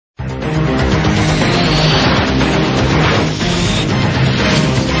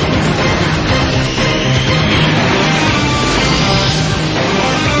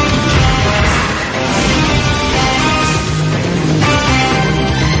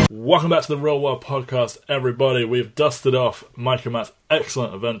Welcome back to the Real World Podcast, everybody. We've dusted off Mike and Matt's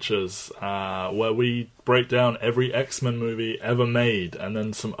X-Cellent Adventures, where we break down every X-Men movie ever made, and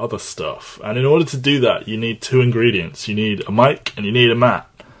then some other stuff. And in order to do that, you need two ingredients. You need a Mike, and you need a Matt.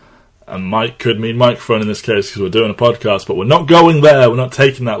 And Mike could mean microphone in this case, because we're doing a podcast, but we're not going there. We're not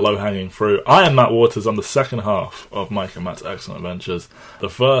taking that low-hanging fruit. I am Matt Waters. I'm the second half of Mike and Matt's X-Cellent Adventures. The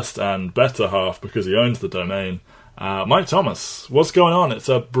first and better half, because he owns the domain. Mike Thomas, what's going on? It's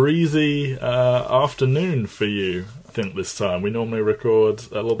a breezy afternoon for you, I think, this time. We normally record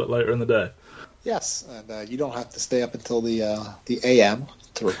a little bit later in the day. Yes, and you don't have to stay up until the AM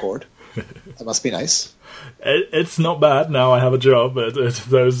to record. That must be nice. It's not bad. Now I have a job, but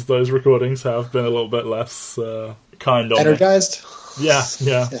those recordings have been a little bit less kind of energized. Yeah.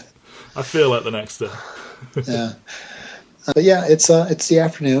 I feel it the next day. Yeah, but yeah, it's the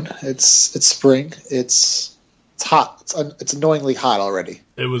afternoon. It's spring. It's hot. It's annoyingly hot already.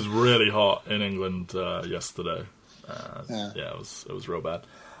 It was really hot in England yesterday. Yeah, it was real bad.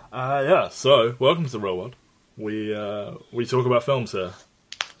 So welcome to the Real World. We talk about films here.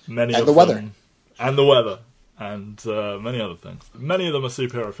 Many and of the weather. them, and the weather, and many other things. Many of them are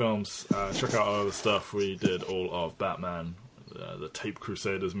superhero films. Check out our other stuff. We did all of Batman, the Tape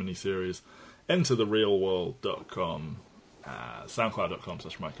Crusaders miniseries, intotherealworld.com,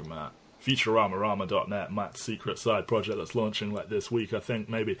 soundcloud.com/Mike and Matt, Futurama.net, Matt's secret side project that's launching like this week, I think,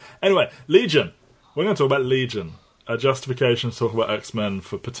 maybe. Anyway, Legion. We're going to talk about Legion. A justification to talk about X-Men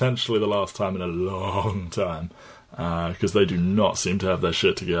for potentially the last time in a long time. Because they do not seem to have their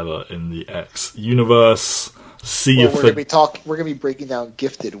shit together in the X universe. We're going to be breaking down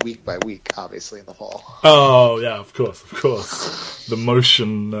Gifted week by week, obviously, in the fall. Oh, yeah, of course. The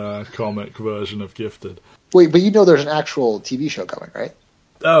motion comic version of Gifted. Wait, but you know there's an actual TV show coming, right?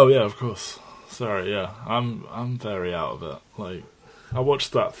 Oh yeah, of course. Sorry, yeah, I'm very out of it. Like, I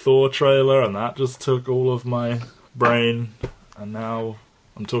watched that Thor trailer, and that just took all of my brain, and now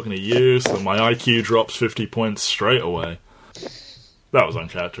I'm talking to you, so my IQ drops 50 points straight away. That was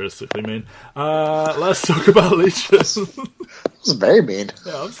uncharacteristically mean. Let's talk about Legion. That was very mean.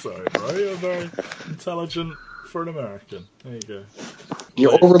 Yeah, I'm sorry, bro. You're very intelligent for an American. There you go.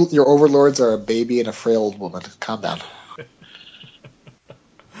 Your overlords are a baby and a frail old woman. Calm down.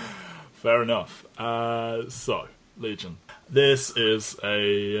 Fair enough. So, Legion. This is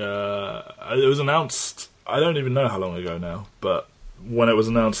it was announced, I don't even know how long ago now, but when it was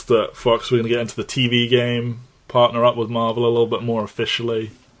announced that Fox were going to get into the TV game, partner up with Marvel a little bit more officially,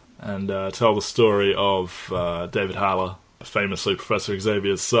 and tell the story of David Haller, famously Professor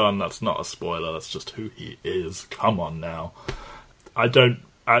Xavier's son. That's not a spoiler, that's just who he is. Come on now. I don't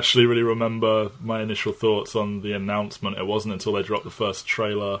actually really remember my initial thoughts on the announcement. It wasn't until they dropped the first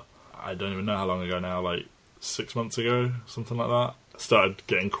trailer, I don't even know how long ago now, like 6 months ago, something like that. I started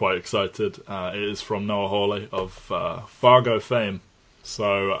getting quite excited. It is from Noah Hawley of Fargo fame.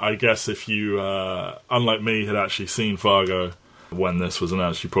 So I guess if you, unlike me, had actually seen Fargo when this was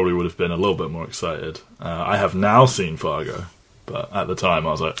announced, you probably would have been a little bit more excited. I have now seen Fargo, but at the time I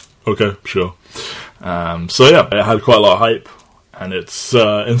was like, okay, sure. So yeah, it had quite a lot of hype, and it's,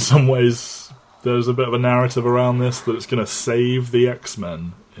 in some ways, there's a bit of a narrative around this that it's going to save the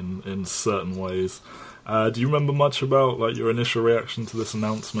X-Men in certain ways. Do you remember much about like your initial reaction to this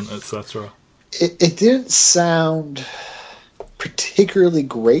announcement, etc.? It didn't sound particularly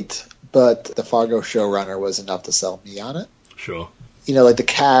great, but the Fargo showrunner was enough to sell me on it. Sure. You know, like the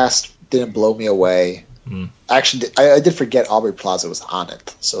cast didn't blow me away. Actually, I did forget Aubrey Plaza was on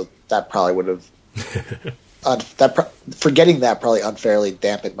it, so that probably would have forgetting that probably unfairly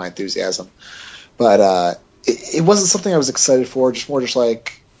dampened my enthusiasm. But it wasn't something I was excited for. Just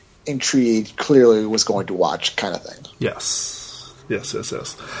like intrigued, clearly was going to watch kind of thing. Yes.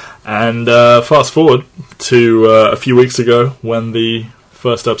 And fast forward to a few weeks ago when the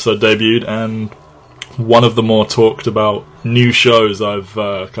first episode debuted, and one of the more talked about new shows I've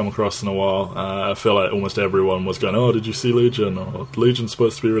come across in a while. I feel like almost everyone was going, oh, did you see Legion? Or Legion's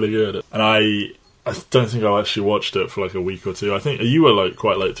supposed to be really good. And I don't think I actually watched it for like a week or two. I think you were like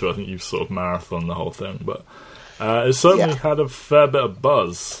quite late to it. I think you sort of marathoned the whole thing, but it certainly had a fair bit of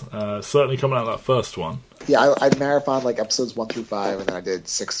buzz. Certainly coming out of that first one. Yeah, I marathoned like episodes 1 through 5, and then I did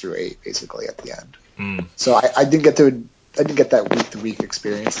 6 through 8 basically at the end. So I didn't get that week to week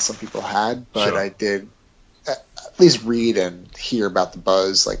experience that some people had, but sure. I did at least read and hear about the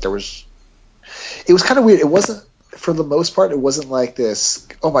buzz. Like it was kind of weird. It wasn't, for the most part, it wasn't like this,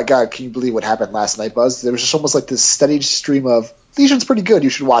 oh my god, can you believe what happened last night buzz. There was just almost like this steady stream of, Legion's pretty good,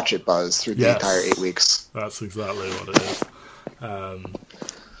 you should watch it buzz through the entire 8 weeks. That's exactly what it is.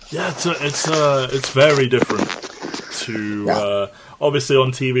 Yeah, it's very different. to obviously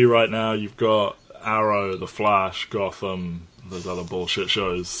on TV right now you've got Arrow, The Flash, Gotham, those other bullshit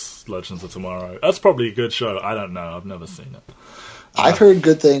shows, Legends of Tomorrow. That's probably a good show. I don't know. I've never seen it. I've heard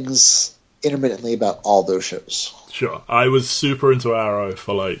good things intermittently about all those shows. Sure. I was super into Arrow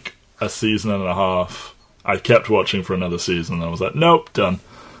for like a season and a half. I kept watching for another season and I was like, nope, done.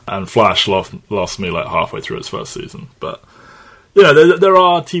 And Flash lost me like halfway through its first season. But yeah, there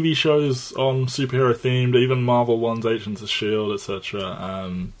are TV shows on superhero themed, even Marvel ones, Agents of S.H.I.E.L.D., etc.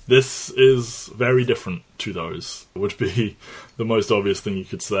 This is very different to those, would be the most obvious thing you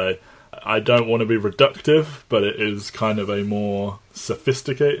could say. I don't want to be reductive, but it is kind of a more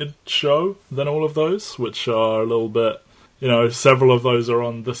sophisticated show than all of those, which are a little bit, several of those are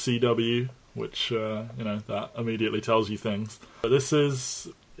on the CW, which, that immediately tells you things. But this is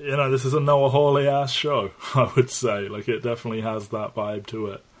a Noah Hawley-ass show, I would say. Like, it definitely has that vibe to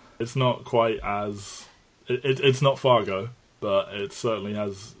it. It's not quite as... It's not Fargo, but it certainly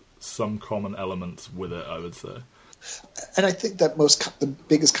has some common elements with it, I would say. And I think that the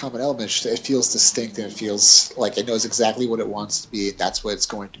biggest common element is it feels distinct and it feels like it knows exactly what it wants to be. That's what it's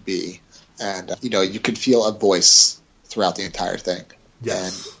going to be. And, you can feel a voice throughout the entire thing.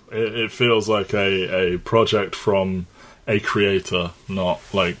 Yes. And it feels like a project from a creator, not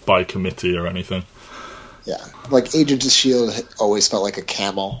like by committee or anything. Yeah. Like Agents of S.H.I.E.L.D. always felt like a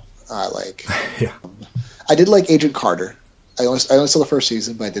camel. Yeah. I did like Agent Carter. I only saw the first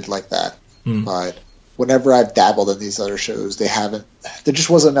season, but I did like that. But whenever I've dabbled in these other shows, there just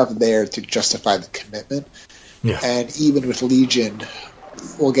wasn't enough there to justify the commitment. Yeah. And even with Legion,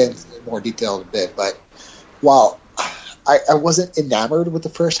 we'll get into more detail in a bit, but while I wasn't enamored with the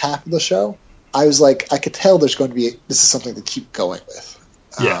first half of the show, I was like, I could tell this is something to keep going with.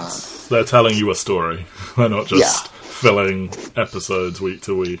 Yes, they're telling you a story. They're not just filling episodes week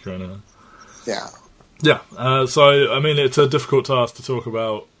to week or anything. Yeah. Yeah, so, I mean, it's a difficult task to talk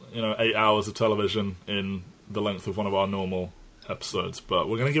about 8 hours of television in the length of one of our normal episodes, but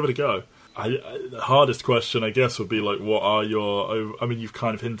we're going to give it a go. The hardest question, I guess, would be like, what are your... I mean, you've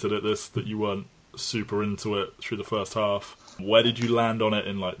kind of hinted at this, that you weren't super into it through the first half. Where did you land on it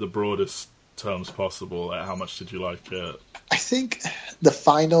in like the broadest terms possible? Like, how much did you like it? I think the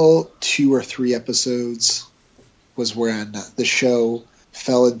final 2 or 3 episodes was when the show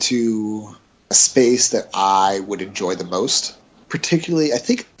fell into a space that I would enjoy the most. Particularly, I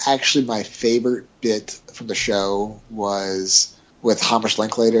think actually my favorite bit from the show was with Hamish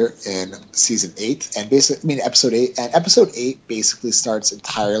Linklater in season 8, and episode 8. And episode 8 basically starts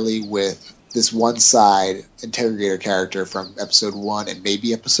entirely with this one side interrogator character from episode 1 and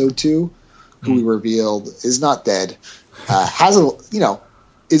maybe episode 2, who we revealed is not dead,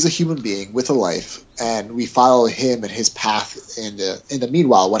 is a human being with a life, and we follow him and his path in the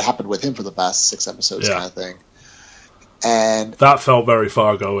meanwhile, what happened with him for the past 6 episodes kind of thing. And that felt very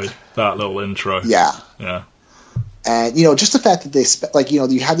Fargo-y, that little intro. Yeah. Yeah. And, just the fact that they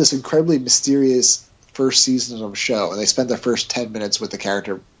you had this incredibly mysterious first season of a show, and they spent the first 10 minutes with the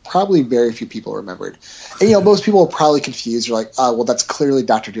character probably very few people remembered. And, most people were probably confused. You're like, oh, well, that's clearly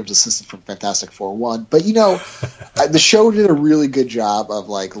Dr. Doom's assistant from Fantastic Four 1. But, the show did a really good job of,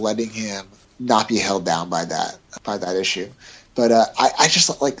 like, letting him not be held down by that issue. But I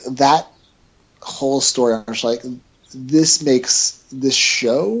just, like, that whole story, I'm just like, this makes this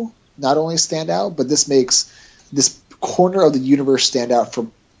show not only stand out, but this makes this corner of the universe stand out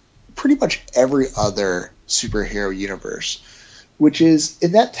from pretty much every other superhero universe, which is,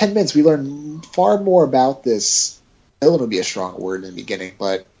 in that 10 minutes, we learn far more about this. Villain would be a strong word in the beginning,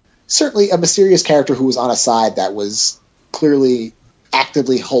 but certainly a mysterious character who was on a side that was clearly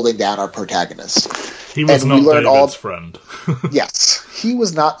actively holding down our protagonist. He was not David's friend. Yes, he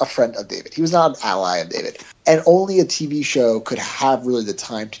was not a friend of David. He was not an ally of David. And only a TV show could have really the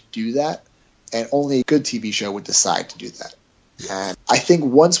time to do that, and only a good TV show would decide to do that. And I think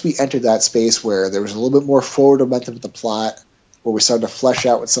once we entered that space where there was a little bit more forward momentum with the plot, where we started to flesh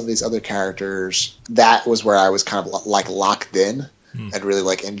out with some of these other characters, that was where I was kind of like locked in and really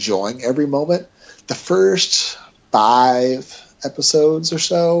like enjoying every moment. The first 5 episodes or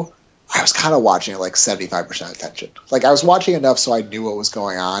so, I was kind of watching it like 75% attention. Like, I was watching enough so I knew what was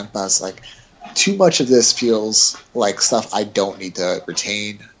going on, but I was like, too much of this feels like stuff I don't need to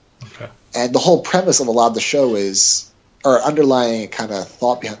retain. Okay. And the whole premise of a lot of the show is, or underlying kind of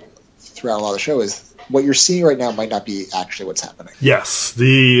thought throughout a lot of the show is, what you're seeing right now might not be actually what's happening. Yes,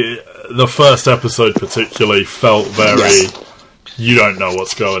 the first episode particularly felt very, you don't know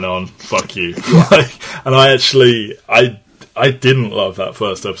what's going on, fuck you. Yeah. And I didn't love that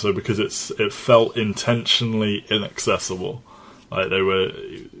first episode because it felt intentionally inaccessible. Like, they were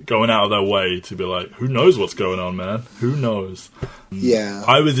going out of their way to be like, who knows what's going on, man? Who knows? Yeah.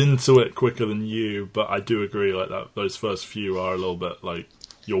 I was into it quicker than you, but I do agree, like, that those first few are a little bit like,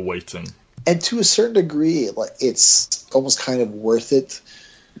 you're waiting. And to a certain degree, like, it's almost kind of worth it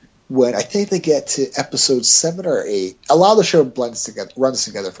when I think they get to episode 7 or 8. A lot of the show runs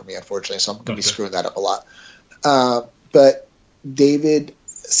together for me, unfortunately, so I'm going to be screwing that up a lot. But David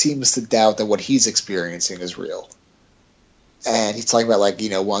seems to doubt that what he's experiencing is real. And he's talking about, like, you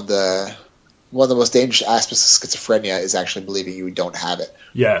know, one of the most dangerous aspects of schizophrenia is actually believing you don't have it.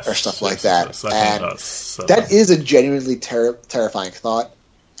 Yes. Or stuff like that. Yes, and that is a genuinely terrifying thought.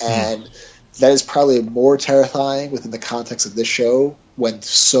 And that is probably more terrifying within the context of this show, when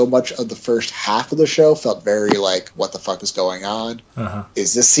so much of the first half of the show felt very like, what the fuck is going on?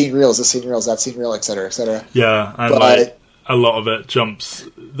 Is this scene real? Is this scene real? Is that scene real? Et cetera, et cetera. Yeah, and like, a lot of it jumps.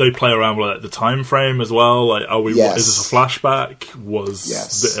 They play around with like the time frame as well. Like, are we? Is this a flashback? Was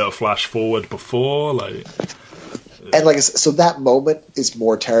it a flash forward before? Like, and like, so that moment is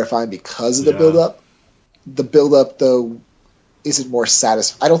more terrifying because of the build up. The build up, though, isn't more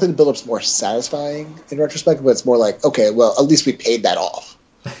satisfying. I don't think the build up's more satisfying in retrospect, but it's more like, okay, well, at least we paid that off.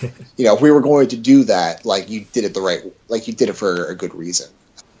 You know, if we were going to do that, like, you did it like you did it for a good reason.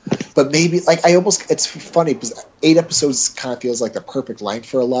 But maybe, like, it's funny because 8 episodes kind of feels like the perfect length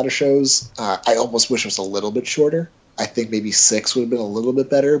for a lot of shows. I almost wish it was a little bit shorter. I think maybe 6 would have been a little bit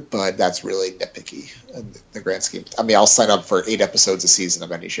better, but that's really nitpicky in the grand scheme. I mean, I'll sign up for 8 episodes a season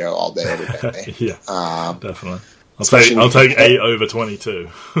of any show all day, every day. Yeah, definitely. I'll take 8 over 22.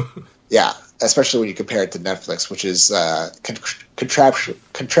 Yeah, especially when you compare it to Netflix, which is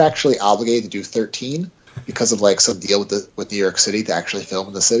contractually obligated to do 13. Because of like some deal with New York City to actually film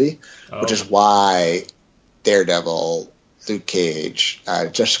in the city, which is why Daredevil, Luke Cage,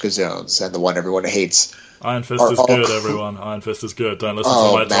 Jessica Jones, and the one everyone hates. Iron Fist is good, everyone. Iron Fist is good. Don't listen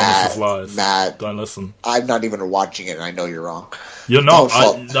to Thomas's lies. Matt, don't listen. I'm not even watching it, and I know you're wrong. You're not.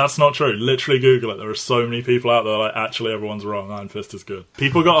 That's not true. Literally Google it. There are so many people out there like, actually everyone's wrong. Iron Fist is good.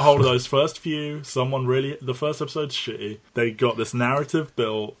 People got a hold of those first few. The first episode's shitty. They got this narrative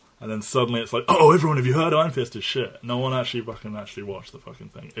built. And then suddenly it's like, oh, everyone, have you heard Iron Fist is shit? No one actually watched the fucking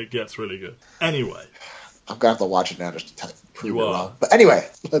thing. It gets really good. Anyway. I'm going to have to watch it now just to prove you wrong. But anyway,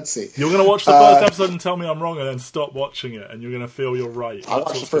 let's see. You're going to watch the first episode and tell me I'm wrong and then stop watching it and you're going to feel you're right. I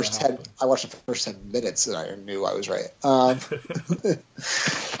watched the first 10 minutes and I knew I was right.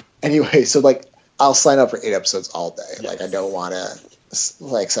 Anyway, so like, I'll sign up for 8 episodes all day. Yes. Like, I don't want to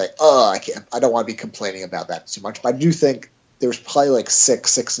like say, I don't want to be complaining about that too much. But I do think there's probably like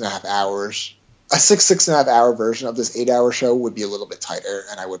 6.5 hours. A 6.5 hour version of this 8-hour show would be a little bit tighter,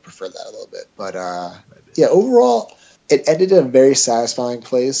 and I would prefer that a little bit. But yeah, overall, it ended in a very satisfying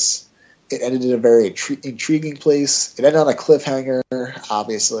place. It ended in a very intriguing place. It ended on a cliffhanger,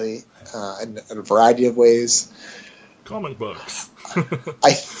 obviously, in a variety of ways. Comic books.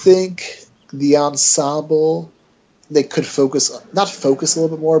 I think the ensemble, they could not focus a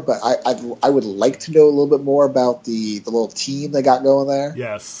little bit more, but I would like to know a little bit more about the little team they got going there.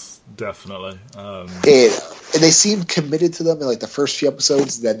 Yes, definitely. They seemed committed to them in like the first few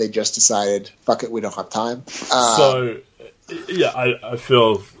episodes. Then they just decided, fuck it, we don't have time. I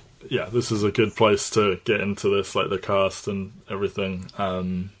feel this is a good place to get into this, like the cast and everything.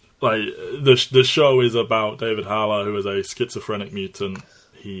 Like the show is about David Haller, who is a schizophrenic mutant.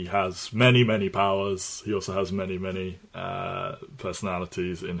 He has many, many powers. He also has many, many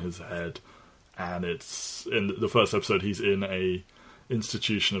personalities in his head. And it's in the first episode, he's in a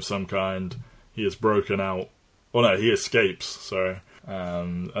institution of some kind. He is broken out. Well, no, he escapes. Sorry.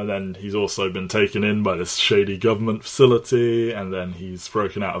 And then he's also been taken in by this shady government facility. And then he's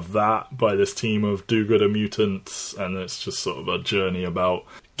broken out of that by this team of do-gooder mutants. And it's just sort of a journey about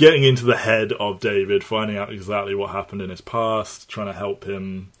getting into the head of David, finding out exactly what happened in his past, trying to help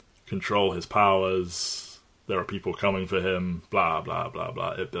him control his powers. There are people coming for him, blah, blah, blah,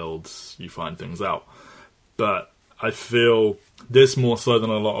 blah. It builds, you find things out. But I feel this more so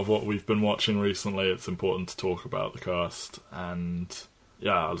than a lot of what we've been watching recently, it's important to talk about the cast. And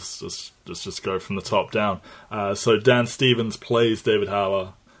yeah, let's just go from the top down. So Dan Stevens plays David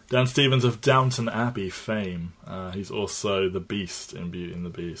Haller. Dan Stevens of Downton Abbey fame. He's also the Beast in Beauty and the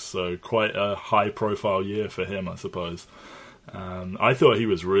Beast, so quite a high-profile year for him, I suppose. I thought he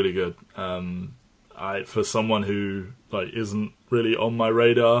was really good. For someone who isn't really on my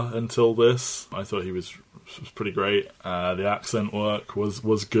radar until this, I thought he was pretty great. The accent work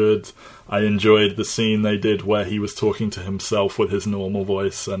was good. I enjoyed the scene they did where he was talking to himself with his normal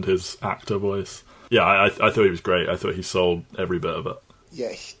voice and his actor voice. Yeah, I thought he was great. I thought he sold every bit of it.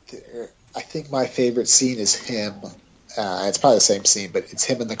 Yeah, I think my favorite scene is him It's probably the same scene, but it's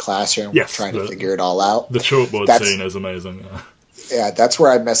him in the classroom trying to figure it all out. The chalkboard scene is amazing. Yeah, that's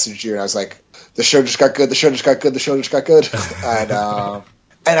where I messaged you, and I was like, the show just got good, the show just got good, the show just got good.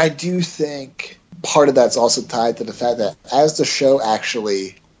 And I do think part of that's also tied to the fact that as the show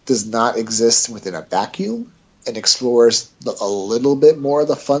actually does not exist within a vacuum and explores a little bit more of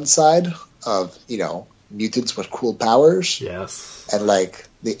the fun side of, mutants with cool powers. Yes. And,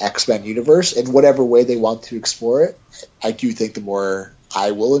 the X-Men universe, in whatever way they want to explore it, I do think the more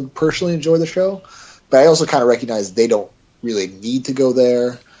I will personally enjoy the show. But I also kind of recognize they don't really need to go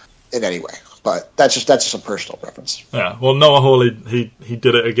there in any way. But that's just a personal preference. Yeah, well, Noah Hawley, he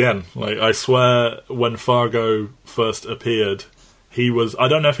did it again. I swear, when Fargo first appeared, he was... I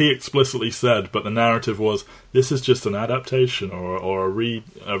don't know if he explicitly said, but the narrative was, this is just an adaptation or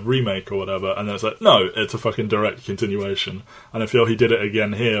a remake or whatever. And then it's like, no, it's a fucking direct continuation. And I feel he did it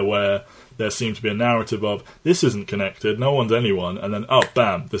again here, where there seemed to be a narrative of, this isn't connected, no one's anyone. And then, oh,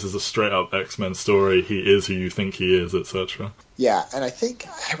 bam, this is a straight-up X-Men story. He is who you think he is, etc. Yeah, and I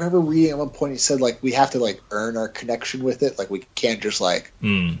remember reading at one point he said, we have to, earn our connection with it. We can't just,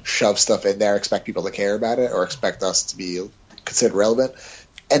 shove stuff in there, expect people to care about it, or expect us to be considered relevant.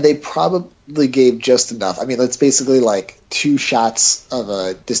 And they probably gave just enough. I mean, it's basically, 2 shots of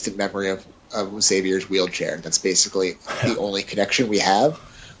a distant memory of Xavier's wheelchair. That's basically the only connection we have.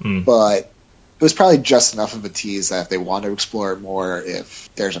 But it was probably just enough of a tease that if they want to explore it more,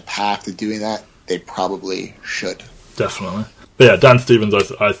 if there's a path to doing that, they probably should. Definitely. But yeah, Dan Stevens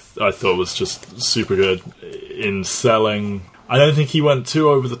I thought was just super good in selling. I don't think he went too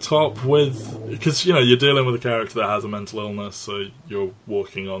over the top with... Because, you're dealing with a character that has a mental illness, so you're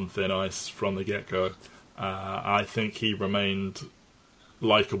walking on thin ice from the get-go. I think he remained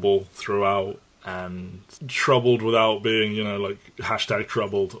likeable throughout and troubled without being, hashtag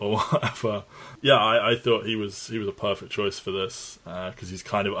troubled or whatever. Yeah, I thought he was a perfect choice for this, because he's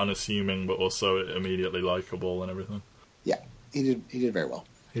kind of unassuming but also immediately likeable and everything. Yeah, he did very well.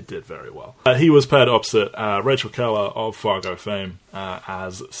 He did very well. He was paired opposite Rachel Keller of Fargo fame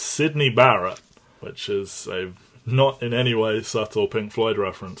as Sydney Barrett, which is a not in any way subtle Pink Floyd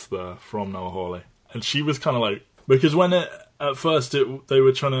reference there from Noah Hawley. And she was kind of because when at first they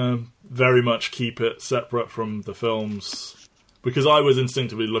were trying to very much keep it separate from the films, because I was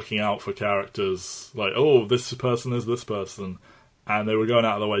instinctively looking out for characters this person is this person, and they were going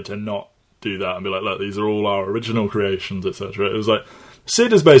out of their way to not do that and be like, look, these are all our original creations, etc. It was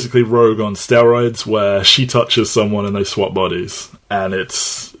Sid is basically Rogue on steroids, where she touches someone and they swap bodies. And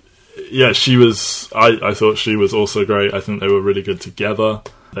it's... Yeah, she was... I thought she was also great. I think they were really good together.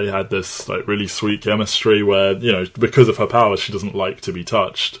 They had this really sweet chemistry where, because of her powers, she doesn't like to be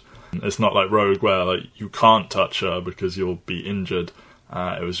touched. It's not like Rogue, where you can't touch her because you'll be injured.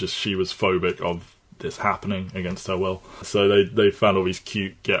 It was just she was phobic of this happening against her will. So they found all these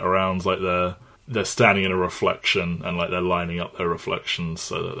cute get-arounds, they're standing in a reflection and they're lining up their reflections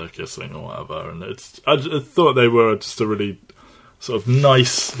so that they're kissing or whatever. And I thought they were just a really sort of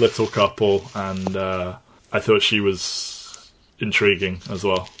nice little couple, and I thought she was intriguing as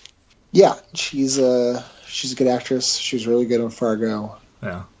well. Yeah, she's a good actress. She's really good on Fargo.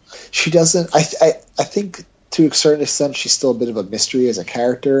 Yeah, she doesn't. I think to a certain extent she's still a bit of a mystery as a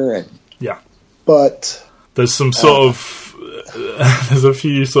character, and yeah, but there's some sort of. There's a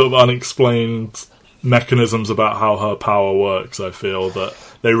few sort of unexplained mechanisms about how her power works. I feel that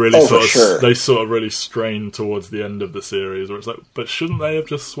they really they sort of really strain towards the end of the series, where it's but shouldn't they have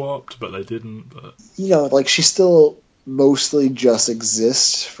just swapped? But they didn't. But she still mostly just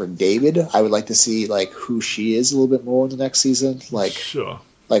exists for David. I would like to see who she is a little bit more in the next season. Sure.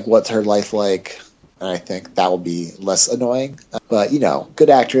 What's her life like? And I think that will be less annoying. But good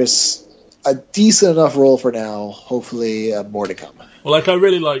actress. A decent enough role for now. Hopefully, more to come. Well, I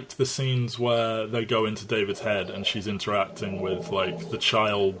really liked the scenes where they go into David's head and she's interacting with the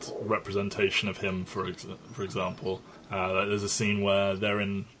child representation of him, for example. There's a scene where they're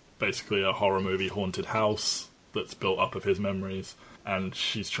in basically a horror movie haunted house that's built up of his memories, and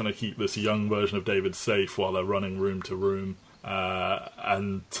she's trying to keep this young version of David safe while they're running room to room.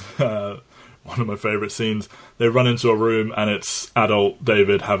 One of my favourite scenes, they run into a room and it's adult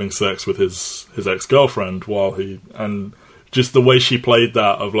David having sex with his ex-girlfriend and just the way she played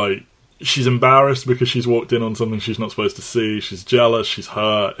that of she's embarrassed because she's walked in on something she's not supposed to see, she's jealous, she's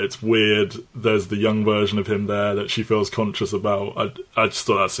hurt, it's weird, there's the young version of him there that she feels conscious about. I just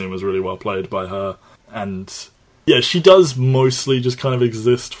thought that scene was really well played by her. And yeah, she does mostly just kind of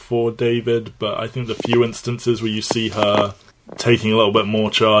exist for David, but I think the few instances where you see her taking a little bit more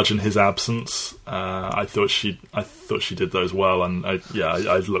charge in his absence, I thought she did those well, and I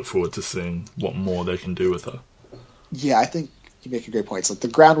look forward to seeing what more they can do with her. Yeah, I think you make a great point. It's like the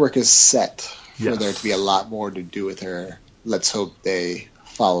groundwork is set for Yes. there to be a lot more to do with her. Let's hope they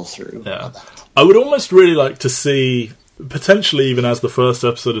follow through on that. I would almost really like to see, potentially even as the first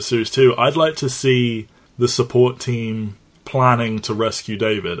episode of Series 2, I'd like to see the support team planning to rescue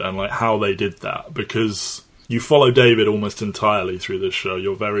David and like how they did that, because you follow David almost entirely through this show.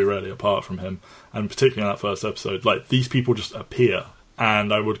 You're very rarely apart from him, and particularly in that first episode, like these people just appear,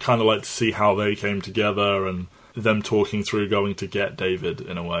 and I would kind of like to see how they came together and them talking through going to get David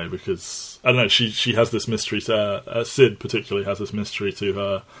in a way, because I don't know, she has this mystery to Sid particularly has this mystery to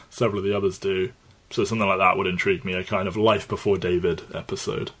her, several of the others do, so something like that would intrigue me. A kind of Life Before David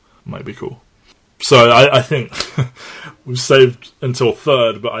episode might be cool. So I think we've saved until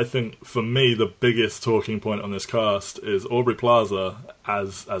third, but I think for me the biggest talking point on this cast is Aubrey Plaza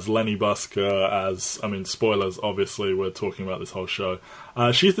as Lenny Busker, spoilers, obviously, we're talking about this whole show.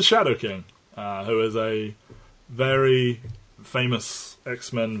 She's the Shadow King, who is a very famous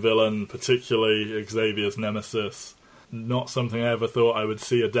X-Men villain, particularly Xavier's nemesis. Not something I ever thought I would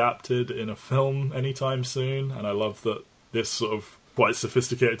see adapted in a film anytime soon, and I love that this sort of quite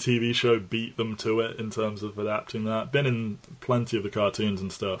sophisticated TV show beat them to it in terms of adapting that. Been in plenty of the cartoons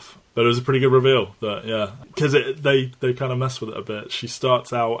and stuff, but it was a pretty good reveal. That because they kind of mess with it a bit. She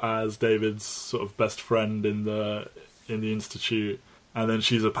starts out as David's sort of best friend in the Institute, and then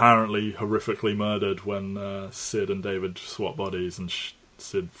she's apparently horrifically murdered when Sid and David swap bodies, and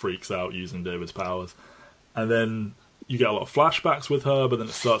Sid freaks out using David's powers, and then you get a lot of flashbacks with her, but then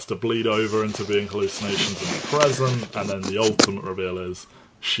it starts to bleed over into being hallucinations in the present, and then the ultimate reveal is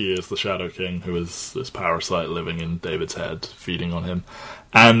she is the Shadow King, who is this parasite living in David's head, feeding on him.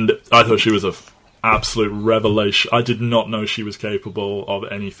 And I thought she was an absolute revelation. I did not know she was capable of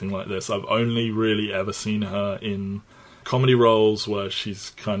anything like this. I've only really ever seen her in comedy roles where she's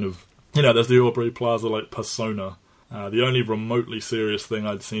kind of, there's the Aubrey Plaza like persona. The only remotely serious thing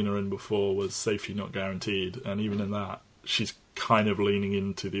I'd seen her in before was Safety Not Guaranteed, and even in that, she's kind of leaning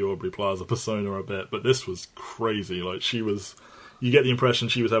into the Aubrey Plaza persona a bit, but this was crazy. Like, you get the impression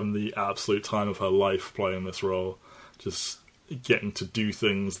she was having the absolute time of her life playing this role, just getting to do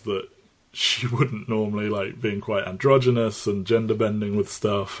things that she wouldn't normally, like being quite androgynous and gender bending with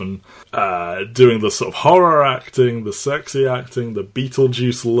stuff, and doing the sort of horror acting, the sexy acting, the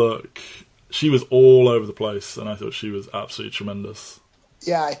Beetlejuice look. She was all over the place, and I thought she was absolutely tremendous.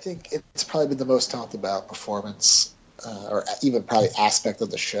 Yeah, I think it's probably been the most talked about performance, or even probably aspect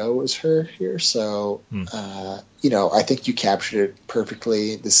of the show is her here. So, I think you captured it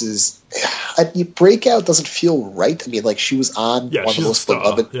perfectly. This is Breakout doesn't feel right. I mean, like, she was on one of the most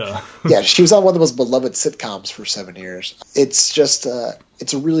beloved. Yeah, she was on one of the most beloved sitcoms for 7 years. It's just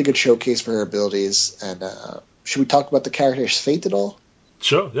it's a really good showcase for her abilities. And should we talk about the character's fate at all?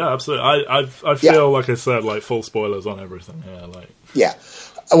 Sure, yeah, absolutely. I feel like I said, like, full spoilers on everything. Yeah.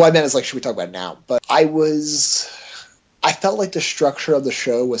 What I meant is, like, should we talk about it now? But I felt like the structure of the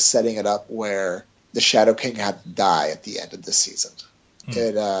show was setting it up where the Shadow King had to die at the end of this season.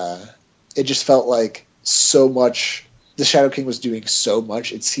 It just felt like so much. The Shadow King was doing so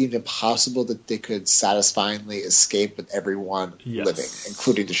much. It seemed impossible that they could satisfyingly escape with everyone living,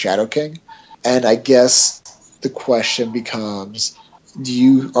 including the Shadow King. And I guess the question becomes,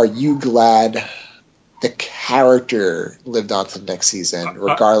 are you glad the character lived on to the next season,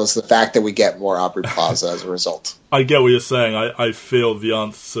 regardless of the fact that we get more Aubrey Plaza as a result? I get what you're saying. I feel the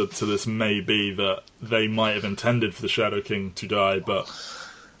answer to this may be that they might have intended for the Shadow King to die, but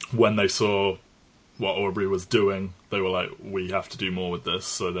when they saw what Aubrey was doing, they were like, we have to do more with this,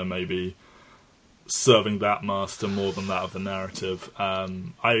 so they're maybe serving that master more than that of the narrative.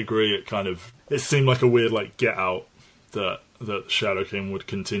 I agree, it seemed like a weird, like, Get Out that Shadow King would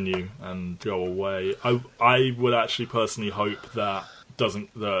continue and go away. I would actually personally hope that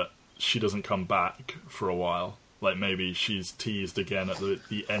she doesn't come back for a while. Like, maybe she's teased again at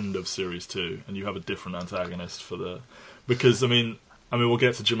the end of Series 2, and you have a different antagonist because, I mean, we'll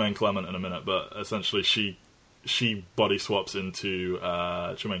get to Jermaine Clement in a minute, but essentially she body swaps into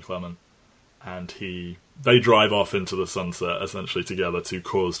Jermaine Clement, and they drive off into the sunset, essentially, together to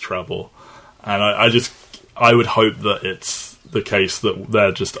cause trouble. And I would hope that it's the case that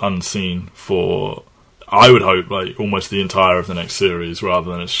they're just unseen for, I would hope, like, almost the entire of the next series,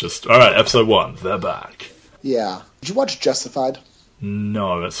 rather than it's just, alright, episode 1, they're back. Yeah. Did you watch Justified?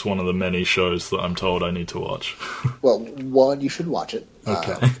 No, it's one of the many shows that I'm told I need to watch. Well, one, you should watch it.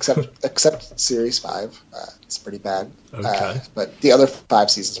 Okay. Except Series 5. It's pretty bad. Okay. But the other 5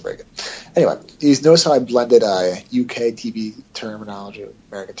 seasons are very good. Anyway, you notice how I blended UK TV terminology,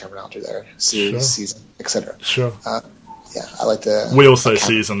 American terminology there? Series, season, etc. Sure. Yeah, I like to... We all say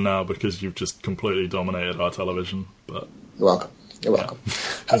season now because you've just completely dominated our television, but... You're welcome. You're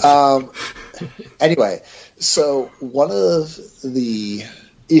welcome. Anyway, so one of the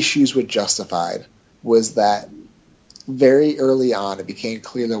issues with Justified was that very early on it became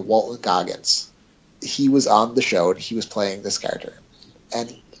clear that Walton Goggins, he was on the show and he was playing this character.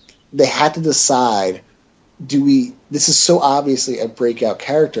 And they had to decide, this is so obviously a breakout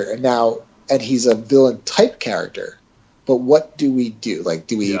character, and he's a villain type character, but what do we do? Like,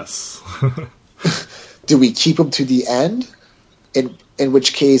 do we... Yes. do we keep him to the end? In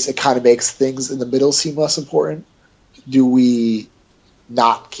which case, it kind of makes things in the middle seem less important. Do we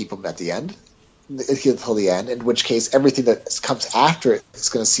not keep him at the end, until the end? In which case, everything that comes after it is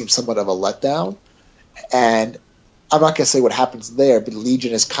going to seem somewhat of a letdown. And I'm not going to say what happens there, but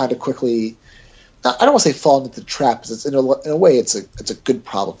Legion is kind of quickly. I don't want to say falling into the trap, because it's in a way it's a good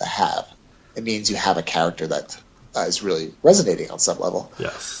problem to have. It means you have a character that is really resonating on some level.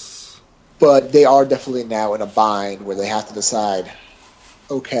 Yes. But they are definitely now in a bind where they have to decide,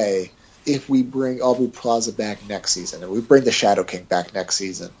 okay, if we bring Aubrey Plaza back next season, and we bring the Shadow King back next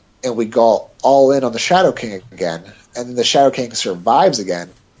season, and we go all in on the Shadow King again, and then the Shadow King survives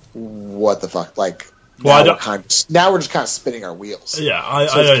again, what the fuck? Like, now we're just kind of spinning our wheels. Yeah,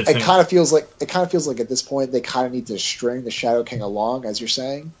 it kind of feels like at this point they kind of need to string the Shadow King along, as you're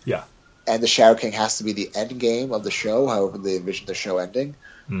saying. Yeah. And the Shadow King has to be the end game of the show, however they envision the show ending.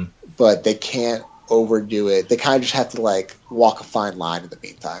 But they can't overdo it. They kind of just have to like walk a fine line in the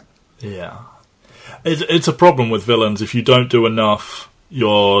meantime. Yeah. It's a problem with villains. If you don't do enough,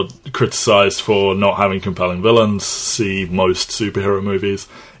 you're criticised for not having compelling villains. See most superhero movies.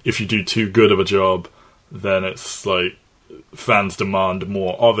 If you do too good of a job, then it's like fans demand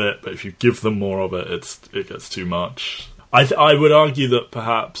more of it. But if you give them more of it, it gets too much. I would argue that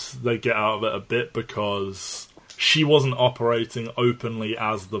perhaps they get out of it a bit because she wasn't operating openly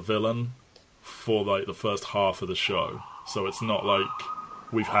as the villain for like the first half of the show. So it's not like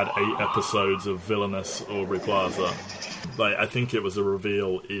we've had 8 episodes of villainous Aubrey Plaza. Like, I think it was a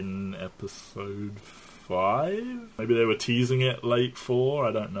reveal in episode 5. Maybe they were teasing it late 4.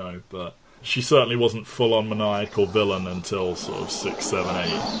 I don't know, but she certainly wasn't full-on maniacal villain until sort of 6, 7,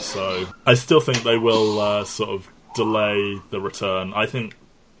 8. So I still think they will sort of delay the return. I think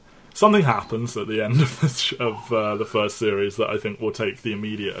something happens at the end of the first series that I think will take the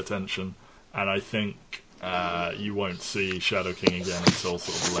immediate attention, and I think you won't see Shadow King again until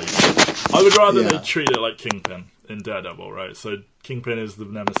sort of late. I would rather they treat it like Kingpin in Daredevil, right? So Kingpin is the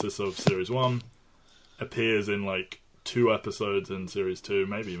nemesis of Series 1, appears in like 2 episodes in Series 2,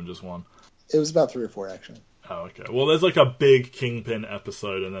 maybe even just 1. It was about 3 or 4, actually. Oh, okay. Well, there's like a big Kingpin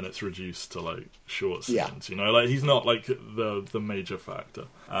episode, and then it's reduced to like short scenes. You know, like he's not like the major factor.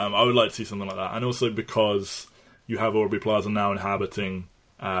 I would like to see something like that, and also because you have Aubrey Plaza now inhabiting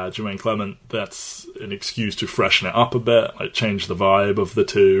Jermaine Clement, that's an excuse to freshen it up a bit, like change the vibe of the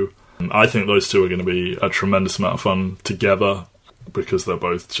two. I think those two are going to be a tremendous amount of fun together because they're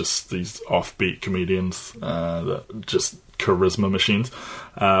both just these offbeat comedians that just charisma machines.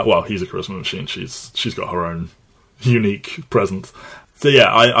 Well, he's a charisma machine. She's got her own unique presence. So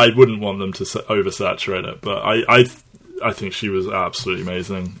yeah, I wouldn't want them to oversaturate it, but I think she was absolutely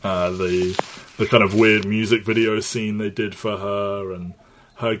amazing. The kind of weird music video scene they did for her, and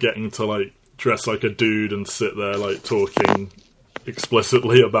her getting to like dress like a dude and sit there like talking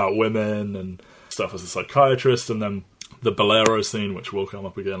explicitly about women and stuff as a psychiatrist, and then the Bolero scene, which will come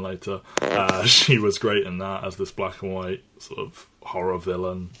up again later, she was great in that as this black and white sort of horror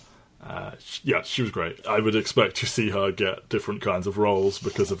villain. Yeah, she was great. I would expect to see her get different kinds of roles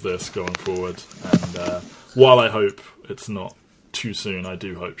because of this going forward. And while I hope it's not too soon, I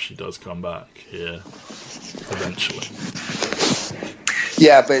do hope she does come back here eventually.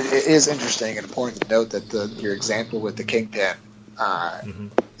 Yeah, but it is interesting and important to note that your example with the Kingpin,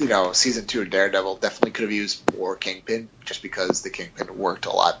 you know, season 2 of Daredevil definitely could have used more Kingpin, just because the Kingpin worked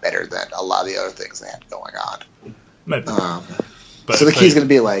a lot better than a lot of the other things they had going on. Maybe. But so the key is going to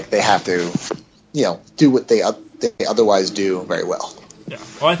be like they have to, you know, do what they otherwise do very well. Yeah.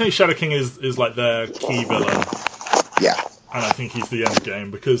 Well, I think Shadow King is like their key villain. Yeah. And I think he's the end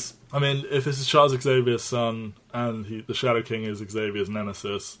game because, I mean, if this is Charles Xavier's son and the Shadow King is Xavier's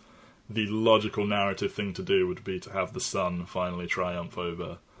nemesis, the logical narrative thing to do would be to have the son finally triumph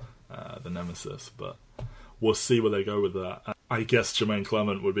over the nemesis. But we'll see where they go with that. I guess Jermaine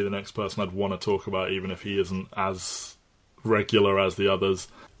Clement would be the next person I'd want to talk about, even if he isn't as regular as the others.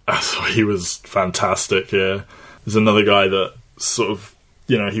 So he was fantastic here. There's another guy that sort of,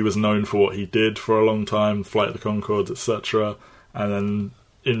 you know, he was known for what he did for a long time, Flight of the Conchords, etc. And then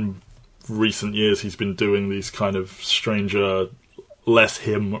in recent years he's been doing these kind of stranger, less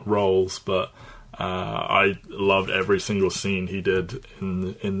him roles, but I loved every single scene he did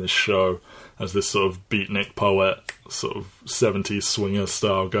in this show as this sort of beatnik poet, sort of 70s swinger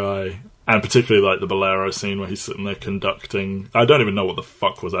style guy. And particularly like the Bolero scene where he's sitting there conducting. I don't even know what the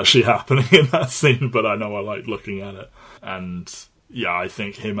fuck was actually happening in that scene, but I know I like looking at it. And yeah, I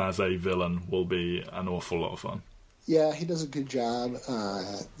think him as a villain will be an awful lot of fun. Yeah, he does a good job.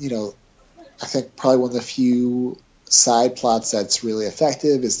 I think probably one of the few side plots that's really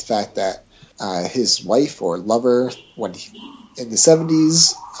effective is the fact that his wife or lover, in the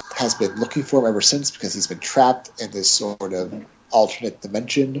 70s, has been looking for him ever since because he's been trapped in this sort of alternate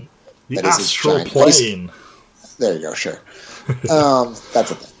dimension. The astral plane. There you go, sure.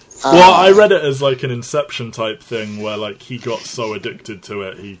 That's a thing. Well, I read it as like an Inception type thing where like he got so addicted to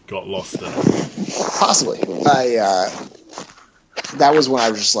it he got lost in it. Possibly. That was when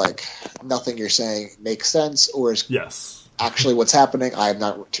I was just like, nothing you're saying makes sense or is actually what's happening. I am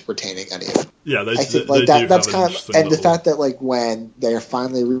not retaining any of it. Yeah, I think like that's kind of, and the fact that like when they're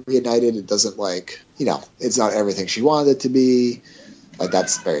finally reunited, it doesn't like, it's not everything she wanted it to be. Like,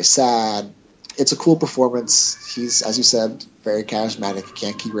 that's very sad. It's a cool performance. He's, as you said, very charismatic. You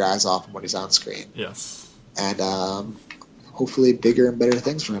can't keep your eyes off him when he's on screen. Yes. And hopefully bigger and better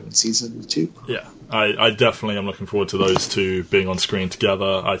things for him in season 2. Yeah, I definitely am looking forward to those two being on screen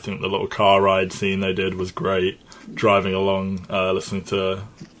together. I think the little car ride scene they did was great. Driving along, listening to,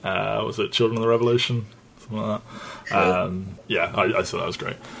 was it Children of the Revolution? Something like that. Yeah, I thought that was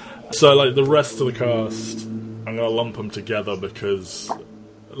great. So, like, the rest of the cast, I'm going to lump them together because,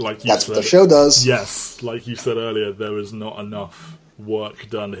 like you That's said... what the show does. Yes, like you said earlier, there was not enough work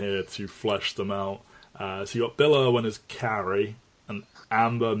done here to flesh them out. So you got Bill Irwin as Carrie, and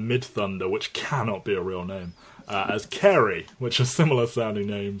Amber Midthunder, which cannot be a real name, as Kerry, which are similar sounding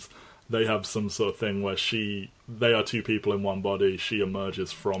names. They have some sort of thing where they are two people in one body, she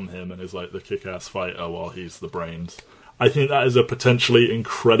emerges from him and is like the kick-ass fighter while he's the brains. I think that is a potentially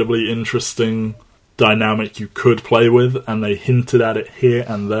incredibly interesting dynamic you could play with, and they hinted at it here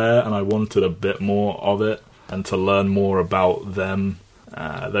and there, and I wanted a bit more of it and to learn more about them.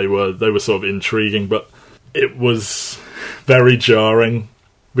 They were sort of intriguing, but it was very jarring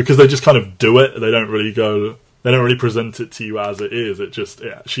because they just kind of do it. They don't really present it to you as it is.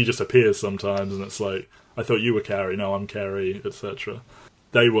 She just appears sometimes, and it's like, I thought you were Carrie, no, I'm Carrie, etc.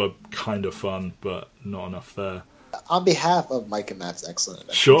 They were kind of fun, but not enough there. On behalf of Mike and Matt's X-Cellent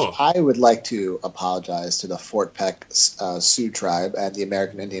Adventures, sure, I would like to apologize to the Fort Peck Sioux tribe and the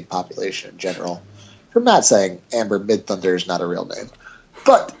American Indian population in general for Matt saying Amber Midthunder is not a real name.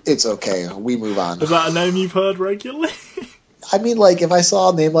 But it's okay. We move on. Is that a name you've heard regularly? I mean, like, if I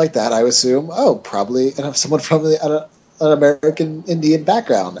saw a name like that, I would assume, probably someone from an American Indian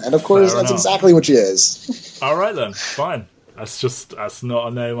background. And, of course, that's exactly what she is. All right, then. Fine. That's not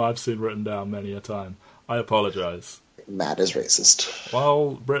a name I've seen written down many a time. I apologize. Matt is racist.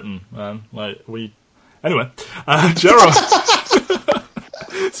 Well, Britain, man. Anyway, Jeremiah.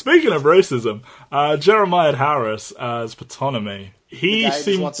 Speaking of racism, Jeremiah Harris as Ptonomy. The guy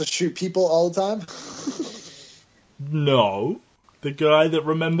just wants to shoot people all the time? No. The guy that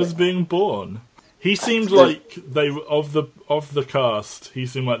remembers being born. He seemed like of the cast, he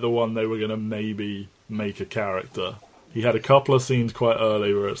seemed like the one they were going to maybe make a character. He had a couple of scenes quite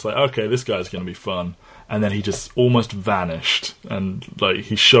early where it's like, okay, this guy's going to be fun. And then he just almost vanished. And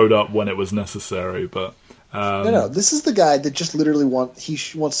he showed up when it was necessary, but... No, this is the guy that just literally wants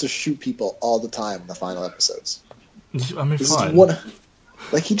to shoot people all the time in the final episodes. I mean, fine.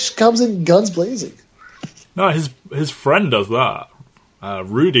 He just comes in guns blazing. No, his friend does that.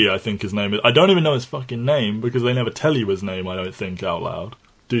 Rudy, I think his name is. I don't even know his fucking name because they never tell you his name, I don't think, out loud.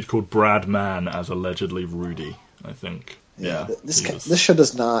 Dude called Brad Mann as allegedly Rudy, I think. Yeah. This show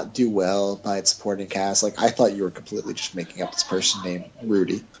does not do well by its supporting cast. I thought you were completely just making up this person named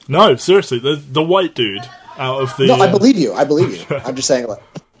Rudy. No, seriously, the white dude out of the... No, I believe you. I'm just saying,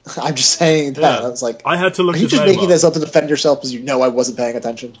 that. Yeah. I was like... I had to look his name up. Are you just making this up to defend yourself because I wasn't paying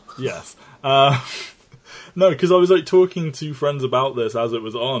attention? Yes. No, because I was talking to friends about this as it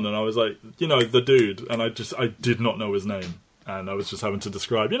was on, and I was like, the dude, and I did not know his name. And I was just having to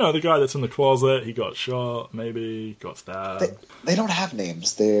describe, the guy that's in the closet, he got shot, maybe, got stabbed. They don't have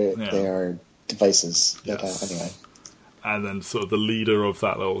names. They are devices. Yes. Anyway. And then sort of the leader of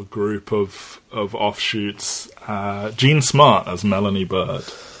that little group of offshoots, Jean Smart as Melanie Bird,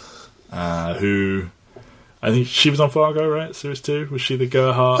 who... I think she was on Fargo, right? Series 2? Was she the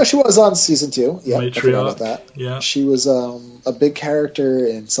Gerhardt? Oh, she was on season 2. Yeah, I forgot about that. Yeah. She was a big character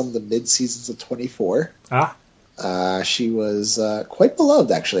in some of the mid-seasons of 24. Ah. She was quite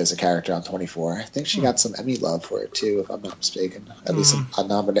beloved, actually, as a character on 24. I think she got some Emmy love for it, too, if I'm not mistaken. At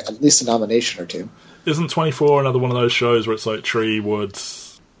least a nomination or two. Isn't 24 another one of those shows where it's like tree,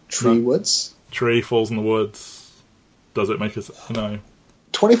 woods? Woods? Tree falls in the woods. Does it make us... No.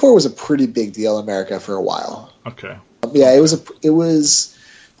 24 was a pretty big deal in America for a while. Okay. Yeah, it was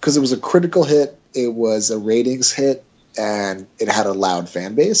because it was a critical hit, it was a ratings hit, and it had a loud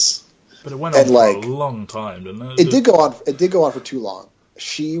fan base. But it went on for a long time, didn't it? It did go on. It did go on for too long.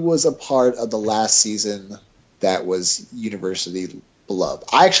 She was a part of the last season that was universally beloved.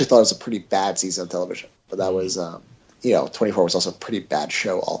 I actually thought it was a pretty bad season of television, but that was, 24 was also a pretty bad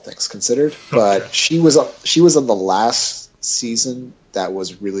show, all things considered. But okay. She was on the last season that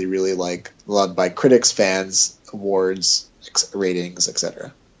was really, really loved by critics, fans, awards, ratings,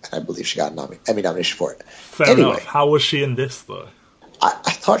 etc. And I believe she got an Emmy nomination for it. Fair enough. How was she in this, though?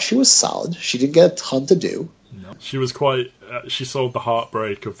 I thought she was solid. She didn't get a ton to do. No. She was quite... she sold the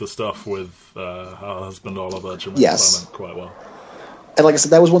heartbreak of the stuff with her husband Oliver, Jermaine Clement, quite well. And like I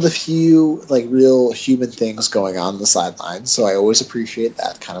said, that was one of the few real human things going on the sidelines, so I always appreciate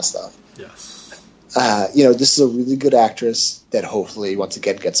that kind of stuff. Yes. This is a really good actress that hopefully, once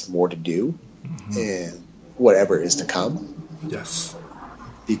again, gets more to do in whatever is to come. Yes.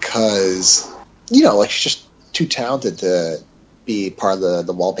 Because, she's just too talented to be part of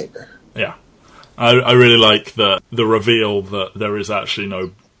the wallpaper. Yeah. I really like the reveal that there is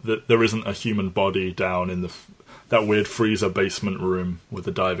actually that there isn't a human body down in that weird freezer basement room with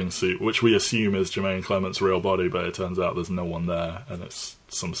the diving suit, which we assume is Jermaine Clement's real body, but it turns out there's no one there, and it's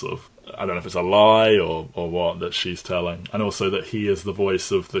some sort of, I don't know if it's a lie or what that she's telling, and also that he is the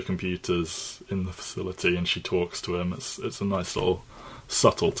voice of the computers in the facility, and she talks to him. It's a nice little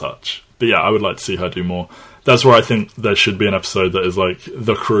subtle touch. But yeah, I would like to see her do more. That's where I think there should be an episode that is like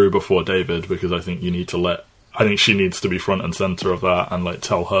the crew before David, because I think I think she needs to be front and center of that and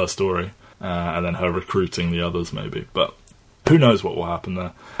tell her story, and then her recruiting the others maybe. But who knows what will happen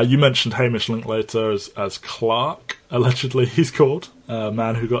there. You mentioned Hamish Linklater as Clark, allegedly he's called, a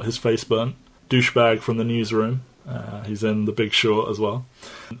man who got his face burnt, douchebag from the newsroom. He's in The Big Short as well.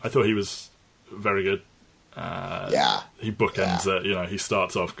 I thought he was very good. He bookends it. He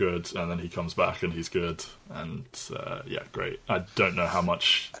starts off good and then he comes back and he's good, and great. I don't know how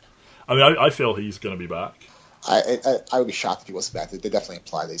much. I mean, I feel he's going to be back. I would be shocked if he wasn't back. They definitely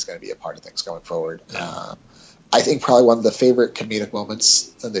imply that he's going to be a part of things going forward. I think probably one of the favorite comedic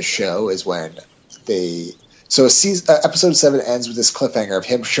moments in the show is when episode 7 ends with this cliffhanger of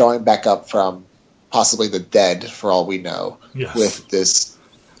him showing back up from possibly the dead, for all we know, with this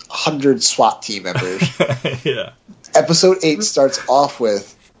 100 SWAT team members. Yeah. Episode 8 starts off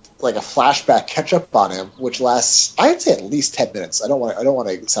with a flashback catch up on him, which lasts, I'd say, at least 10 minutes. I don't want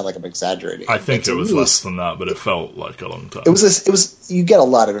to sound like I'm exagerating. I think it was less than that, but it felt like a long time. It was. You get a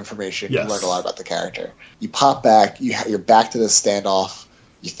lot of information. Yes. You learn a lot about the character. You pop back. You're back to the standoff.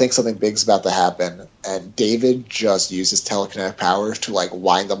 You think something big's about to happen, and David just uses telekinetic powers to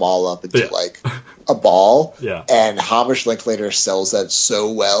wind them all up into a ball. Yeah. And Hamish Linklater sells that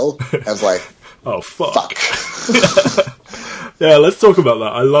so well. I was like, oh fuck. Yeah, let's talk about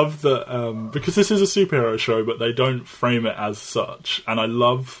that. I love that because this is a superhero show, but they don't frame it as such. And I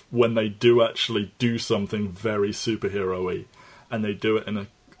love when they do actually do something very superhero-y, and they do it in a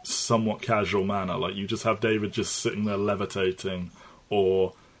somewhat casual manner. You just have David just sitting there levitating,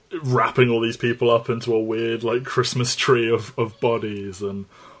 or wrapping all these people up into a weird Christmas tree of bodies and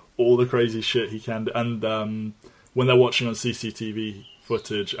all the crazy shit he can do. And when they're watching on CCTV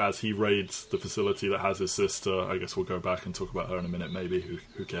footage as he raids the facility that has his sister, I guess we'll go back and talk about her in a minute, maybe,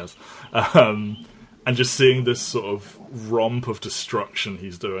 who cares, and just seeing this sort of romp of destruction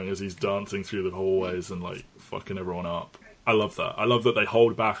he's doing as he's dancing through the hallways and fucking everyone up. I love that. I love that they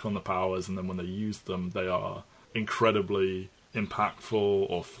hold back on the powers, and then when they use them, they are incredibly impactful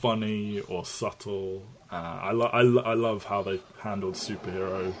or funny or subtle. I love how they handled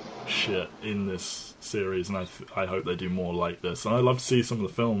superhero shit in this series, and I hope they do more like this. And I love to see some of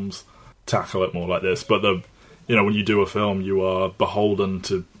the films tackle it more like this. But when you do a film, you are beholden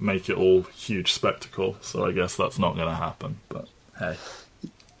to make it all huge spectacle. So I guess that's not going to happen. But hey,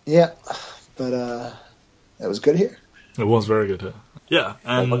 yeah. But it was good here. It was very good here. Yeah,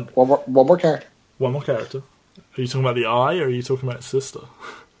 and one more character. One more character. Are you talking about the eye, or are you talking about his sister?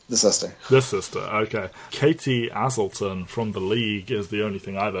 The sister. The sister, okay. Katie Aselton from The League is the only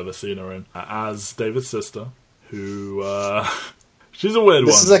thing I've ever seen her in, as David's sister, who, she's a weird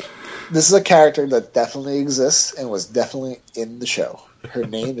one. This is a character that definitely exists and was definitely in the show. Her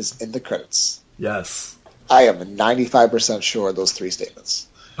name is in the credits. Yes. I am 95% sure of those 3 statements.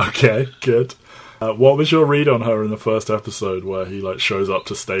 Okay, good. What was your read on her in the first episode where he like shows up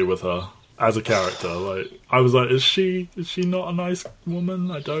to stay with her as a character? Like, I was like, is she not a nice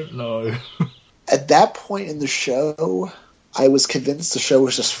woman? I don't know. At that point in the show, I was convinced the show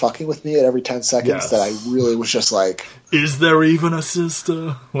was just fucking with me at every 10 seconds. Yes. That I really was just like, is there even a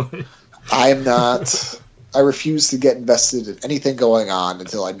sister? I am not. I refuse to get invested in anything going on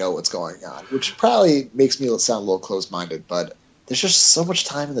until I know what's going on, which probably makes me sound a little closed-minded, but there's just so much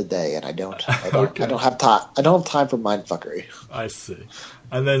time in the day, and I don't have time. I don't have time for mindfuckery. I see.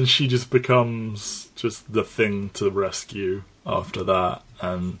 And then she just becomes just the thing to rescue after that,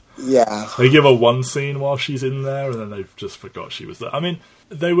 and yeah, they give her one scene while she's in there, and then they just forgot she was there. I mean,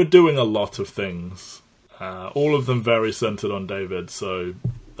 they were doing a lot of things, all of them very centered on David, so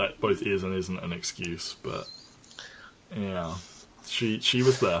that both is and isn't an excuse. But yeah, she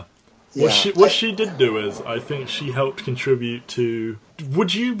was there. Yeah. What she did do is, I think she helped contribute to...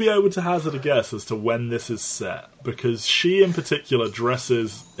 Would you be able to hazard a guess as to when this is set? Because she, in particular,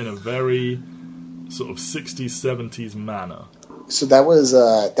 dresses in a very sort of 60s, 70s manner. So that was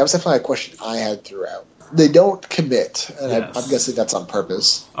definitely a question I had throughout. They don't commit, and yes. I'm guessing that's on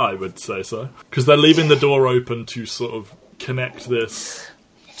purpose. I would say so. Because they're leaving the door open to sort of connect this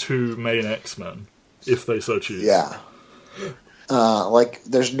to main X-Men, if they so choose. Yeah. Like,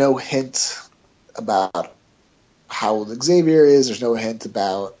 there's no hint about how old Xavier is. There's no hint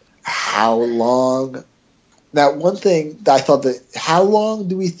about how long. Now, one thing that I thought that, how long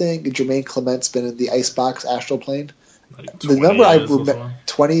do we think Jermaine Clement's been in the icebox astral plane? Like the number I remember,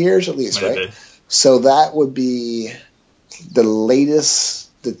 20 years at least, maybe. Right? So that would be the latest,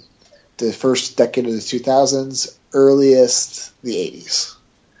 the first decade of the 2000s, earliest the 80s.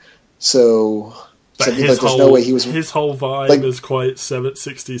 So... But his, like, no way he was, his whole vibe like, is quite 60s,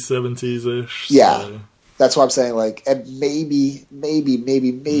 70s-ish. Yeah. So. That's what I'm saying. Like, and maybe,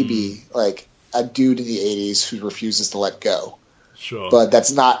 like, a dude in the 80s who refuses to let go. Sure. But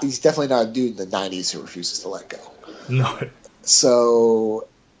he's definitely not a dude in the 90s who refuses to let go. No. So,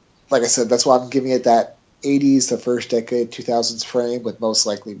 like I said, that's why I'm giving it that 80s to first decade, 2000s frame, with most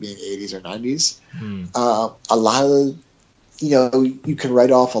likely being 80s or 90s. A lot of... you can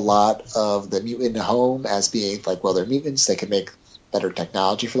write off a lot of the mutant home as being like, well, they're mutants. They can make better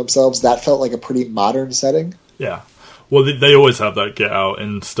technology for themselves. That felt like a pretty modern setting. Yeah. Well, they always have that get out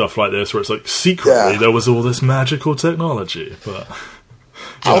in stuff like this where it's like, secretly there was all this magical technology. But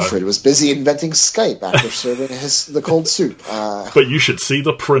Alfred was busy inventing Skype after serving the cold soup. But you should see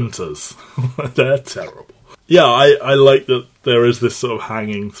the printers. They're terrible. Yeah, I like that there is this sort of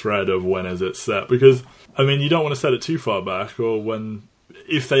hanging thread of when is it set, because... I mean, you don't want to set it too far back, or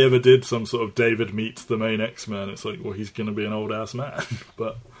if they ever did some sort of David meets the main X-Men, it's like, well, he's going to be an old-ass man.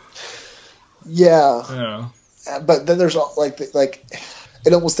 But yeah. But then there's, like,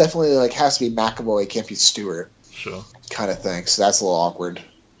 it almost definitely, like, has to be McAvoy, can't be Stewart. Sure. Kind of thing, so that's a little awkward.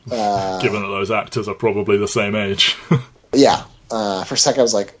 Given that those actors are probably the same age. Yeah. For a second I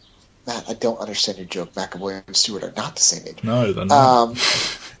was like, Matt, I don't understand your joke. McAvoy and Stewart are not the same age. No, they're not.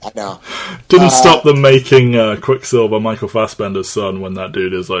 I know. Didn't stop them making Quicksilver Michael Fassbender's son when that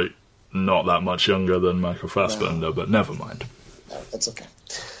dude is, like, not that much younger than Michael Fassbender, but never mind. No, that's okay.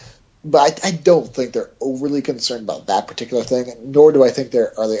 But I don't think they're overly concerned about that particular thing, nor do I think they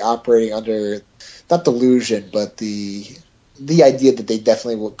operating under, not delusion, but the idea that they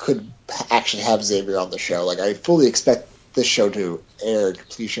definitely could actually have Xavier on the show. Like, I fully expect this show to air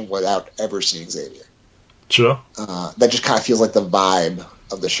completion without ever seeing Xavier. Sure. That just kind of feels like the vibe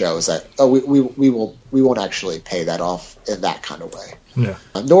of the show is that we won't actually pay that off in that kind of way. Yeah.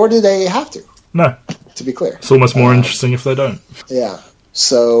 Nor do they have to. No. To be clear, it's almost more interesting if they don't. Yeah.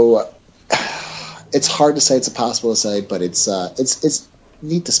 So it's hard to say. It's impossible to say, but it's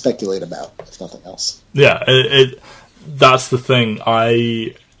neat to speculate about, if nothing else. Yeah. That's the thing.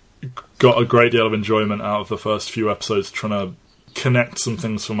 I got a great deal of enjoyment out of the first few episodes trying to connect some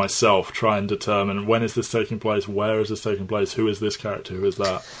things for myself, try and determine when is this taking place, where is this taking place, who is this character, who is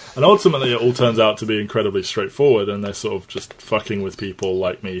that, and ultimately it all turns out to be incredibly straightforward, and they're sort of just fucking with people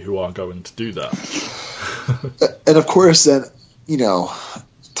like me who are going to do that. And of course then,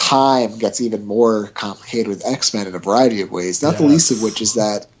 time gets even more complicated with X-Men in a variety of ways, not the least of which is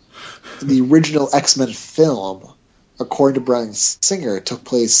that the original X-Men film, according to Bryan Singer, took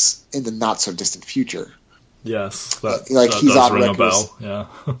place in the not so distant future. Yes, that he's does ring a bell. Yeah,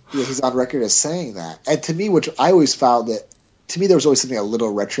 he's on record as saying that. And to me, which I always found that, to me, there was always something a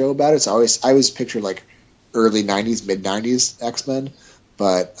little retro about it. So I always pictured like early '90s, mid '90s X-Men,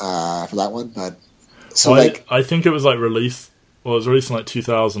 but for that one. But so I think it was like released. Well, it was released in like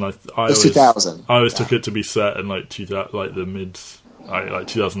 2000. It was 2000. I always took it to be set in like 2000, like the mid like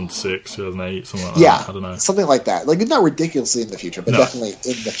 2006, 2008, something like that. Yeah, I don't know. something like that. Like, not ridiculously in the future, but definitely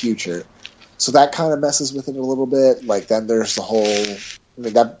in the future. So that kind of messes with it a little bit. Like, then there's the whole... I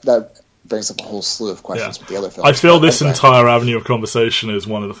mean, that brings up a whole slew of questions with the other films. I feel this entire avenue of conversation is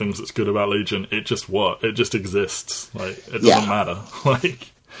one of the things that's good about Legion. It just It just exists. Like, it doesn't matter.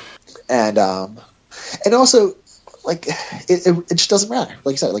 Like, and also, like, it just doesn't matter.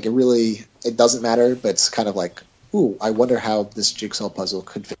 Like you said, like, it doesn't matter, but it's kind of like, ooh, I wonder how this jigsaw puzzle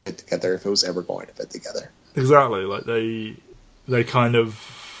could fit together if it was ever going to fit together. Exactly. Like, they kind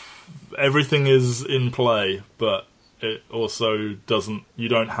of... Everything is in play, but it also doesn't... You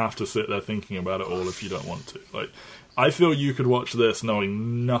don't have to sit there thinking about it all if you don't want to. Like, I feel you could watch this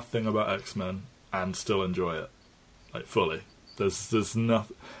knowing nothing about X-Men and still enjoy it. Like, fully. There's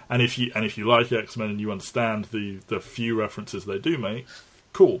nothing... And if you like X-Men and you understand the few references they do make,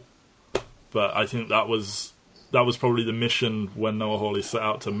 cool. But I think that was probably the mission when Noah Hawley set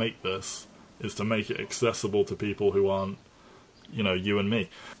out to make this, is to make it accessible to people who aren't, you and me.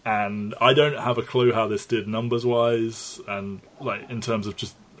 And I don't have a clue how this did numbers-wise, and like in terms of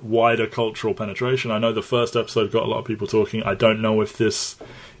just wider cultural penetration. I know the first episode got a lot of people talking. I don't know if this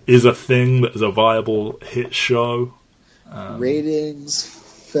is a thing that is a viable hit show. Ratings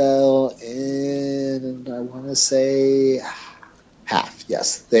fell in, I want to say... half,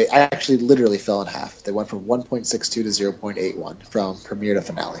 yes. They actually literally fell in half. They went from 1.62 to 0.81 from premiere to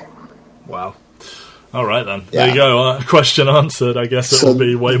finale. Wow. All right, then. Yeah. There you go. Question answered. I guess it will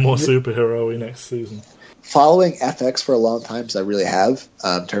be way more superhero-y next season. Following FX for a long time, as I really have,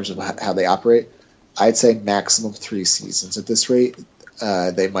 in terms of how they operate, I'd say maximum 3 seasons. At this rate,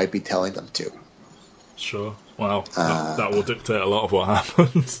 they might be telling them 2. Sure. Well, that will dictate a lot of what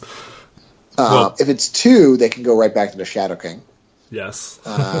happens. If it's 2, they can go right back to the Shadow King. Yes.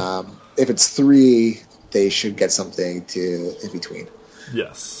 If it's 3, they should get something in between.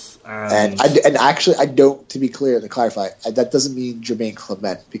 Yes. And actually, I don't, to be clear, to clarify, that doesn't mean Jermaine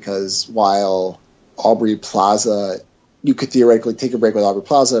Clement, because while Aubrey Plaza, you could theoretically take a break with Aubrey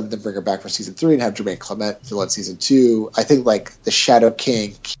Plaza and then bring her back for season 3 and have Jermaine Clement fill in season 2. I think, like, the Shadow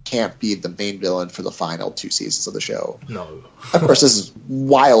King can't be the main villain for the final 2 seasons of the show. No. Of course, this is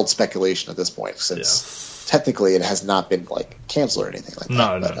wild speculation at this point, since technically it has not been, like, canceled or anything like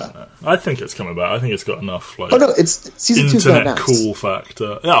that. No. I think it's coming back. I think it's got enough, like... Oh, no, it's season 2's been announced. Internet cool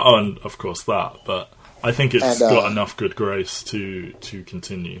factor. Yeah, and of course that, but I think it's got enough good grace to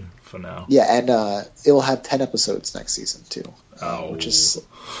continue for now. Yeah, and it will have 10 episodes next season, too. Which is...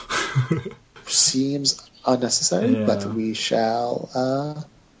 seems unnecessary, but we shall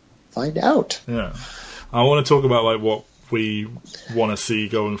find out. Yeah. I want to talk about, like, what we want to see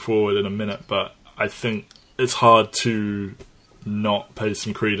going forward in a minute, but I think it's hard to not pay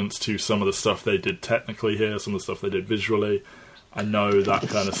some credence to some of the stuff they did technically here, some of the stuff they did visually. I know that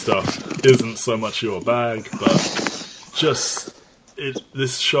kind of stuff isn't so much your bag, but just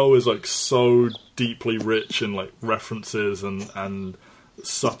this show is like so deeply rich in like references and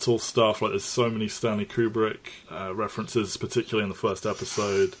subtle stuff. Like there's so many Stanley Kubrick references, particularly in the first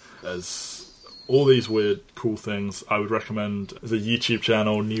episode. There's all these weird, cool things. I would recommend the YouTube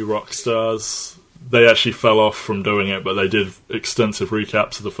channel New Rock Stars. They actually fell off from doing it, but they did extensive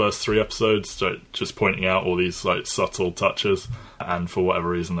recaps of the first 3 episodes, so just pointing out all these like subtle touches, and for whatever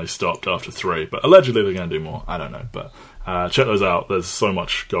reason they stopped after 3. But allegedly they're going to do more. I don't know, but check those out. There's so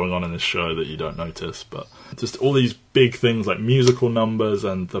much going on in this show that you don't notice, but just all these big things like musical numbers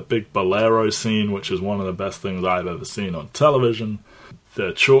and the big bolero scene, which is one of the best things I've ever seen on television.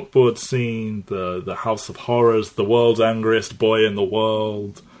 The chalkboard scene, the House of Horrors, the world's angriest boy in the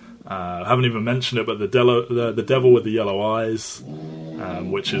world. I haven't even mentioned it, but the devil with the yellow eyes,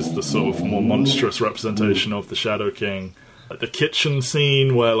 which is the sort of more monstrous representation of the Shadow King. Like the kitchen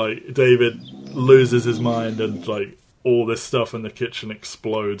scene where like David loses his mind and like all this stuff in the kitchen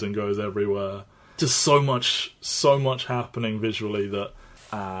explodes and goes everywhere. Just so much happening visually that,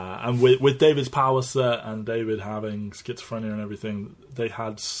 and with David's power set and David having schizophrenia and everything, they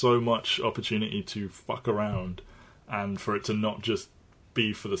had so much opportunity to fuck around, and for it to not just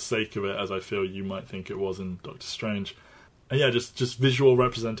be for the sake of it, as I feel you might think it was in Doctor Strange. And yeah, just visual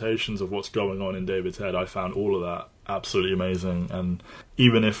representations of what's going on in David's head. I found all of that absolutely amazing, and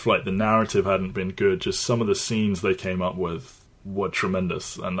even if like the narrative hadn't been good, just some of the scenes they came up with were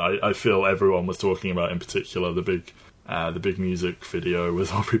tremendous. And I feel everyone was talking about, in particular, the big music video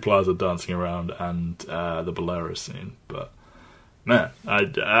with Aubrey Plaza dancing around and the bolero scene. But man,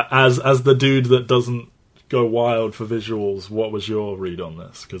 as the dude that doesn't go wild for visuals, what was your read on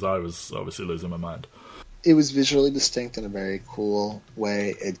this? Because I was obviously losing my mind. It was visually distinct in a very cool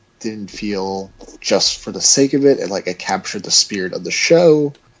way. didn't feel just for the sake of it. It captured the spirit of the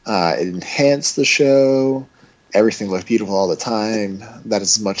show. It enhanced the show. Everything looked beautiful all the time. That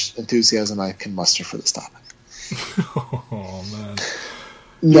is as much enthusiasm I can muster for this topic. Oh, man.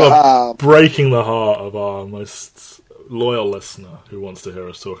 You're breaking the heart of our most loyal listener who wants to hear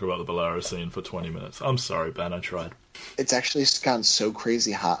us talk about the Bolero scene for 20 minutes. I'm sorry, Ben, I tried. It's actually gotten so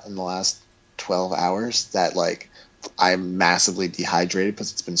crazy hot in the last 12 hours that, I'm massively dehydrated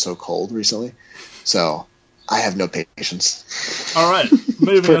because it's been so cold recently. So, I have no patience. All right,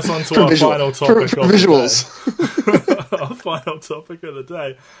 moving us on to our final topic of visuals. The day. Our final topic of the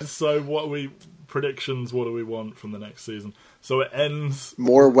day. So, predictions, what do we want from the next season? So it ends...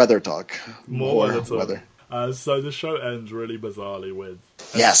 More weather talk. More weather. So the show ends really bizarrely with...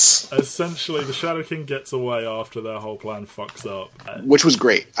 Yes. Essentially, the Shadow King gets away after their whole plan fucks up. Which was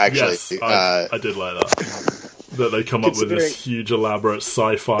great, actually. Yes, I did like that. That they come up with this huge, elaborate,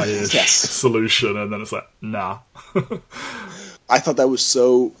 sci-fi-ish solution, and then it's like, nah. I thought that was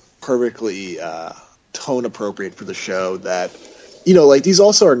so perfectly tone appropriate for the show that, these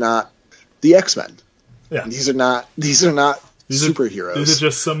also are not the X-Men. Yeah. These are not superheroes. These are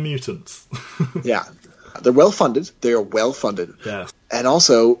just some mutants. Yeah. They're well-funded. They are well-funded. Yeah. And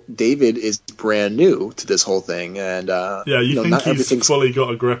also, David is brand new to this whole thing. And you think he's fully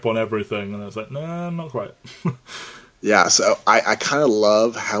got a grip on everything. And I was like, nah, not quite. Yeah, so I kind of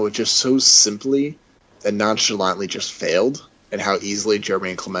love how it just so simply and nonchalantly just failed. And how easily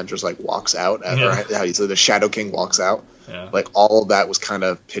Jeremy and Clement just walks out. Or how easily the Shadow King walks out. Yeah. All of that was kind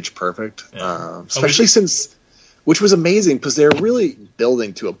of pitch perfect. Yeah. Especially since... Which was amazing, because they're really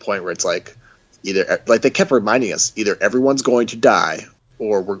building to a point where it's either... they kept reminding us, either everyone's going to die,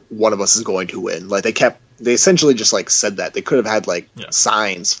 or one of us is going to win. They essentially just, said that. They could have had,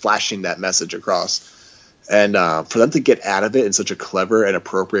 signs flashing that message across. And for them to get out of it in such a clever and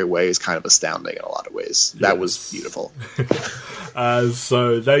appropriate way is kind of astounding in a lot of ways. That was beautiful.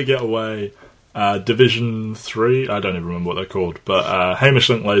 So they get away... Division 3, I don't even remember what they're called, but Hamish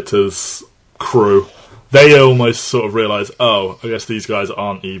Linklater's crew, they almost sort of realise, I guess these guys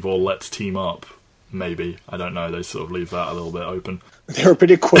aren't evil, let's team up. Maybe. I don't know, they sort of leave that a little bit open. They were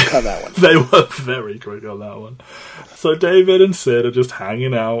pretty quick on that one. They were very quick on that one. So David and Sid are just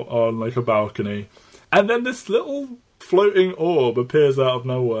hanging out on a balcony, and then this little floating orb appears out of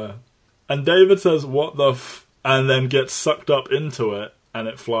nowhere. And David says, what the and then gets sucked up into it, and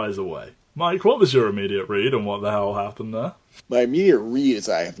it flies away. Mike, what was your immediate read and what the hell happened there? My immediate read is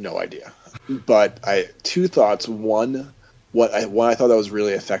I have no idea. But two thoughts. One, what I thought that was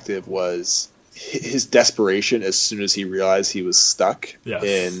really effective was his desperation as soon as he realized he was stuck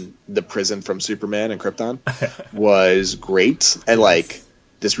in the prison from Superman and Krypton was great. And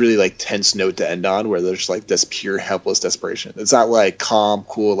this really tense note to end on where there's this pure helpless desperation. It's not calm,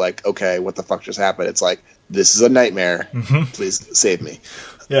 cool, okay, what the fuck just happened? It's this is a nightmare. Mm-hmm. Please save me.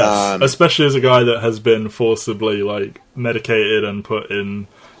 Yes, especially as a guy that has been forcibly medicated and put in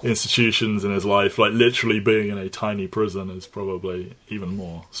institutions in his life, literally being in a tiny prison is probably even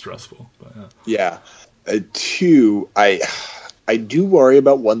more stressful. But, yeah. Two, I do worry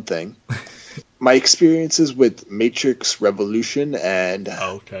about one thing. My experiences with Matrix Revolution and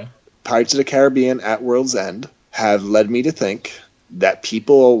Pirates of the Caribbean at World's End have led me to think that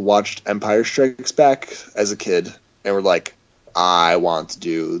people watched Empire Strikes Back as a kid and were like, I want to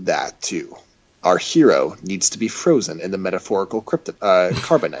do that too. Our hero needs to be frozen in the metaphorical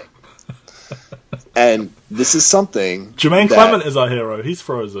carbonite. And this is something... Jermaine Clement is our hero. He's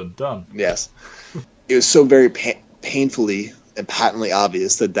frozen. Done. Yes. It was so very painfully and patently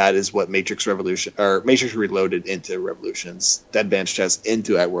obvious that is what Matrix Reloaded into Revolutions, Dead Man's Chest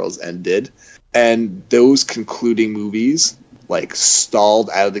into At World's End did. And those concluding movies stalled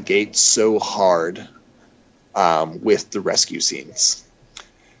out of the gate so hard with the rescue scenes.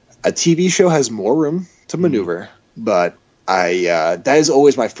 A TV show has more room to maneuver, but that is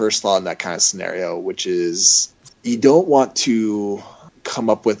always my first thought in that kind of scenario, which is you don't want to come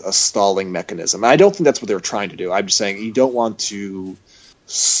up with a stalling mechanism. And I don't think that's what they were trying to do. I'm just saying you don't want to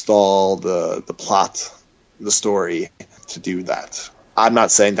stall the plot, the story, to do that. I'm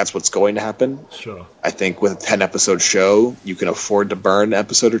not saying that's what's going to happen. Sure. I think with a 10-episode show, you can afford to burn an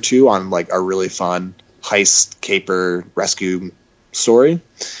episode or two on a really fun heist, caper, rescue story.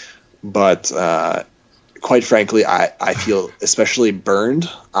 But quite frankly, I feel especially burned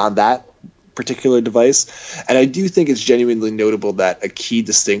on that particular device. And I do think it's genuinely notable that a key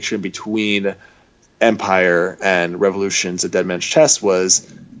distinction between Empire and Revolutions at Dead Man's Chest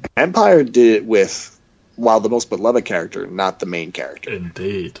was Empire did it with, while the most beloved character, not the main character.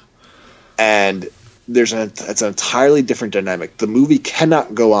 Indeed. And it's an entirely different dynamic. The movie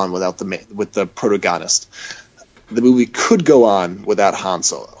cannot go on without with the protagonist. The movie could go on without Han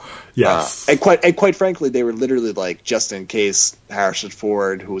Solo. Yes. And quite frankly, they were literally like, just in case Harrison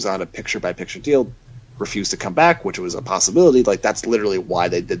Ford, who was on a picture-by-picture deal, refused to come back, which was a possibility. Like, that's literally why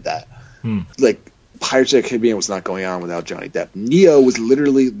they did that. Like, Pirates of the Caribbean was not going on without Johnny Depp. Neo was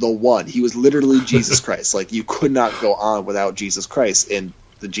literally the one. He was literally Jesus Christ. Like, you could not go on without Jesus Christ in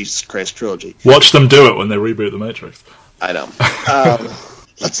the Jesus Christ trilogy. Watch them do it when they reboot The Matrix. I know.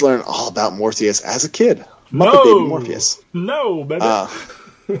 Let's learn all about Morpheus as a kid. Muppet Baby Morpheus. No, baby.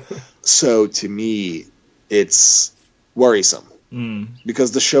 So, to me, it's worrisome.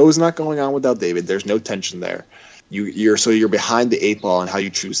 Because the show is not going on without David. There's no tension there. You're behind the 8 ball on how you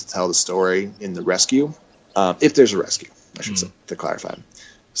choose to tell the story in the rescue, if there's a rescue, I should say, to clarify.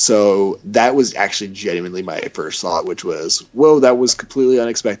 So that was actually genuinely my first thought, which was, whoa, that was completely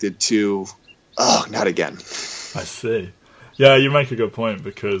unexpected. To, oh, not again. I see. Yeah, you make a good point,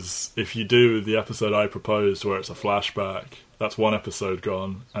 because if you do the episode I proposed where it's a flashback, that's 1 episode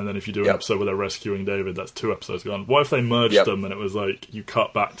gone, and then if you do an episode where they're rescuing David, that's 2 episodes gone. What if they merged them and it was like you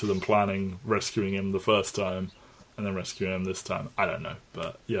cut back to them planning rescuing him the first time and then rescuing him this time? I don't know,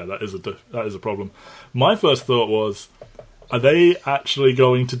 but yeah, that is a problem. My first thought was, are they actually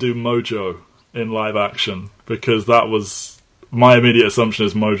going to do Mojo in live action? Because that was my immediate assumption,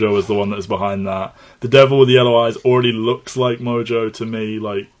 is Mojo is the one that is behind that. The Devil with the Yellow Eyes already looks like Mojo to me.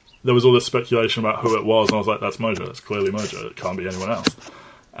 Like, there was all this speculation about who it was, and I was like, that's Mojo. That's clearly Mojo. It can't be anyone else.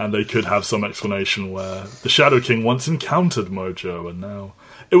 And they could have some explanation where the Shadow King once encountered Mojo, and now...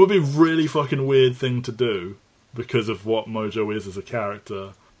 It would be a really fucking weird thing to do because of what Mojo is as a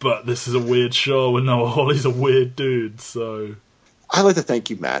character. But this is a weird show, and Noah Hawley's a weird dude, so... I'd like to thank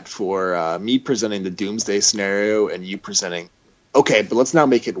you, Matt, for me presenting the Doomsday scenario and you presenting... Okay, but let's now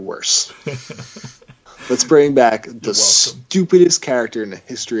make it worse. Let's bring back the stupidest character in the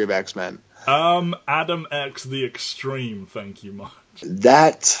history of X-Men. Adam X the Extreme, thank you much.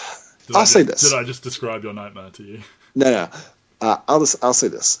 I'll say this. Did I just describe your nightmare to you? No. I'll say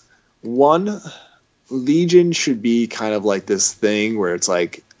this. 1, Legion should be kind of like this thing where it's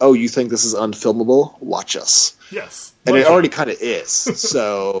like, oh, you think this is unfilmable? Watch us. Yes. And it already kind of is.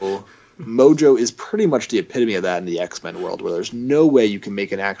 So... Mojo is pretty much the epitome of that in the X-Men world, where there's no way you can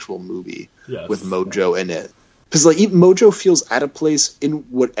make an actual movie with Mojo in it. Because like, Mojo feels out of place in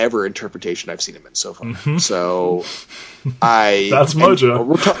whatever interpretation I've seen him in so far. So that's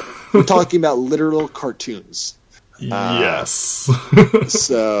Mojo. We're talking about literal cartoons. Yes.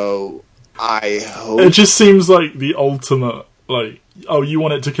 So I hope... It just seems like the ultimate, like, oh, you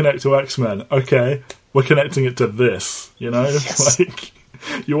want it to connect to X-Men? Okay, we're connecting it to this, you know? Yes. Like...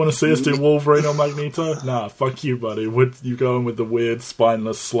 You want to see us do Wolverine or Magneto? Nah, fuck you, buddy. You going with the weird,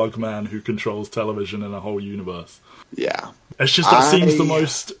 spineless slug man who controls television in a whole universe? Yeah. It's just, that seems the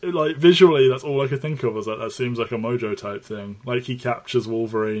most, like, visually, that's all I could think of, is that seems like a Mojo type thing. Like, he captures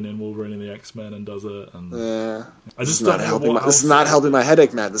Wolverine in Wolverine and the X-Men and does it, and... I just don't know what else... This is not helping my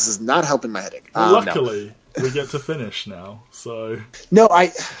headache, Matt. This is not helping my headache. Luckily, we get to finish now, so... No,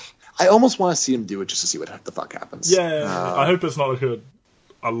 I almost want to see him do it just to see what the fuck happens. Yeah, I hope it's not like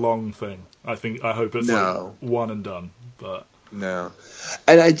a long thing. I hope it's like one and done, but... No.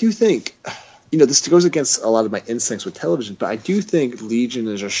 And I do think, this goes against a lot of my instincts with television, but I do think Legion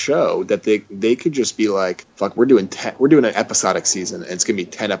is a show that they could just be like, fuck, we're doing an episodic season, and it's going to be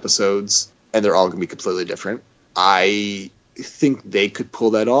 10 episodes, and they're all going to be completely different. I think they could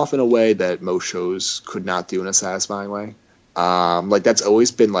pull that off in a way that most shows could not do in a satisfying way. Like, that's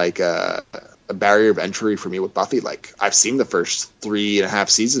always been like a barrier of entry for me with Buffy. Like, I've seen the first 3.5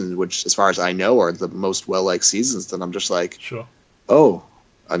 seasons, which, as far as I know, are the most well-liked seasons. And I'm just like, sure. Oh,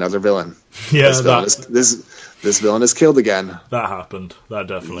 another villain. Yeah, this villain is killed again. That happened. That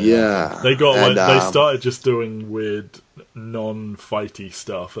definitely happened. They got they started just doing weird, non-fighty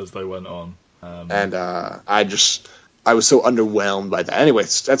stuff as they went on. I was so underwhelmed by that. Anyway,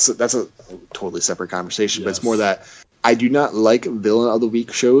 that's a totally separate conversation. Yes. But it's more that I do not like Villain of the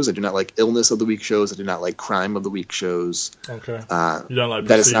Week shows. I do not like Illness of the Week shows. I do not like Crime of the Week shows. Okay. You don't like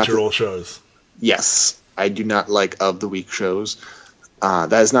procedural shows? Yes. I do not like Of the Week shows.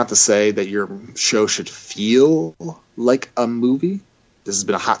 That is not to say that your show should feel like a movie. This has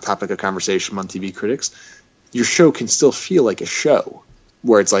been a hot topic of conversation among TV critics. Your show can still feel like a show,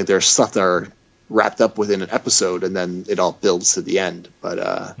 where it's like there's stuff that are wrapped up within an episode, and then it all builds to the end.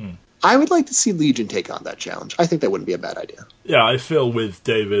 But I would like to see Legion take on that challenge. I think that wouldn't be a bad idea. Yeah, I feel with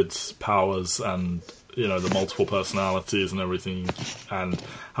David's powers and the multiple personalities and everything, and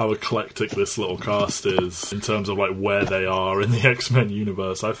how eclectic this little cast is in terms of like where they are in the X-Men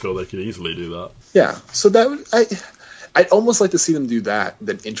universe. I feel they could easily do that. Yeah, so I'd almost like to see them do that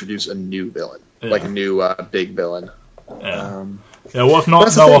than introduce a new villain, like a new big villain. Yeah. What if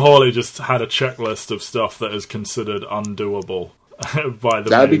not Noah Hawley just had a checklist of stuff that is considered undoable by the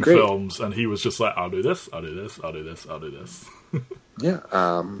main films, and he was just like, I'll do this, I'll do this, I'll do this, I'll do this.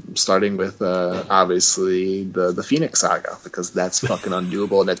 Yeah, starting with obviously the Phoenix Saga, because that's fucking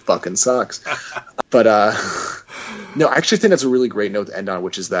undoable and it fucking sucks. But no, I actually think that's a really great note to end on,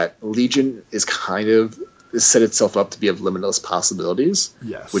 which is that Legion is set itself up to be of limitless possibilities.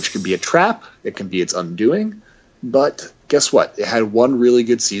 Yes. Which can be a trap, it can be its undoing, but guess what? It had one really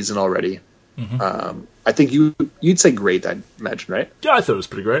good season already. Mm-hmm. I think you'd say great, I imagine, right? Yeah, I thought it was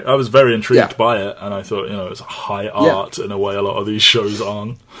pretty great. I was very intrigued by it, and I thought, it's high art in a way a lot of these shows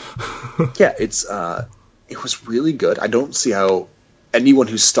aren't. Yeah, it was really good. I don't see how anyone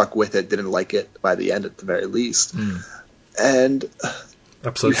who stuck with it didn't like it by the end, at the very least. Mm. And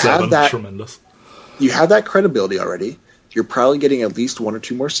episode 7, tremendous. You have that credibility already. You're probably getting at least one or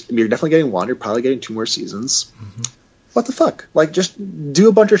two more. You're definitely getting one. You're probably getting 2 more seasons. Mm-hmm. What the fuck? Like, just do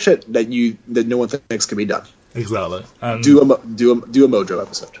a bunch of shit that no one thinks can be done. Exactly. And do a Mojo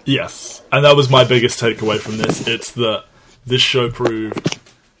episode. Yes, and that was my biggest takeaway from this. It's that this show proved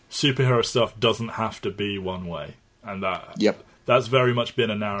superhero stuff doesn't have to be one way, and that's very much been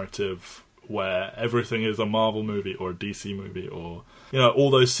a narrative where everything is a Marvel movie or a DC movie, or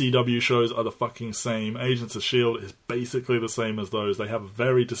all those CW shows are the fucking same. Agents of S.H.I.E.L.D. is basically the same as those. They have a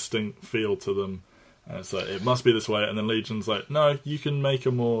very distinct feel to them. And it's like, it must be this way, and then Legion's like, no, you can make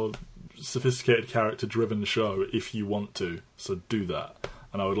a more sophisticated character-driven show if you want to, so do that.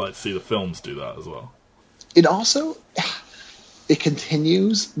 And I would like to see the films do that as well. It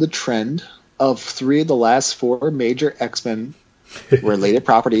continues the trend of 3 of the last 4 major X-Men related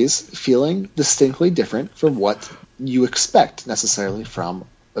properties feeling distinctly different from what you expect necessarily from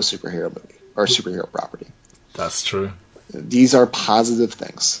a superhero movie or a superhero property. That's true. These are positive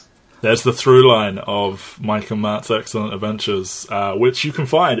things. There's the through line of Mike and Matt's X-Cellent Adventures, which you can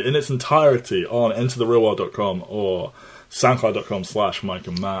find in its entirety on entertherealworld.com or soundcloud.com/Mike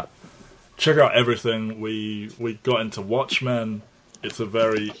and Matt. Check out everything. We got into Watchmen. It's a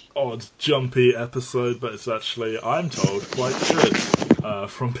very odd, jumpy episode, but it's actually, I'm told, quite good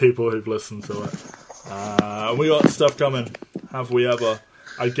from people who've listened to it. We got stuff coming. Have we ever?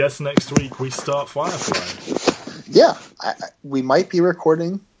 I guess next week we start Firefly. Yeah, we might be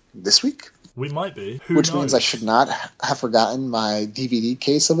recording this week. We might be. Which means I should not have forgotten my DVD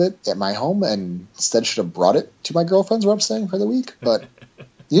case of it at my home and instead should have brought it to my girlfriend's where I'm staying for the week. But,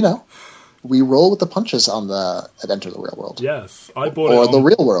 we roll with the punches at Enter the Real World. Yes, I bought it Or the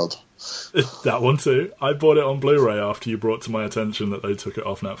Real World. That one too. I bought it on Blu-ray after you brought to my attention that they took it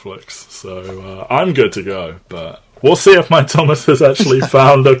off Netflix. So I'm good to go, but we'll see if my Thomas has actually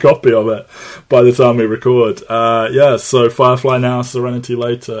found a copy of it by the time we record. So Firefly Now, Serenity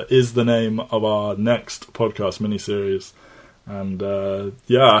Later is the name of our next podcast miniseries. And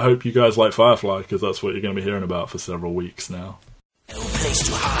I hope you guys like Firefly, because that's what you're going to be hearing about for several weeks now. No place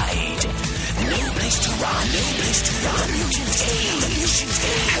to hide, no place to run, no place to run. The mutant age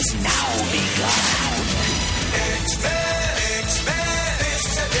has now begun.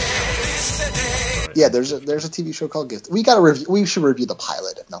 Yeah, there's a TV show called Gift. We should review the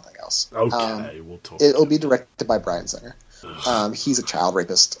pilot, if nothing else. Okay, we'll talk. It'll be directed by Bryan Singer. He's a child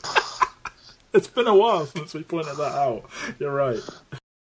rapist. It's been a while since we pointed that out. You're right.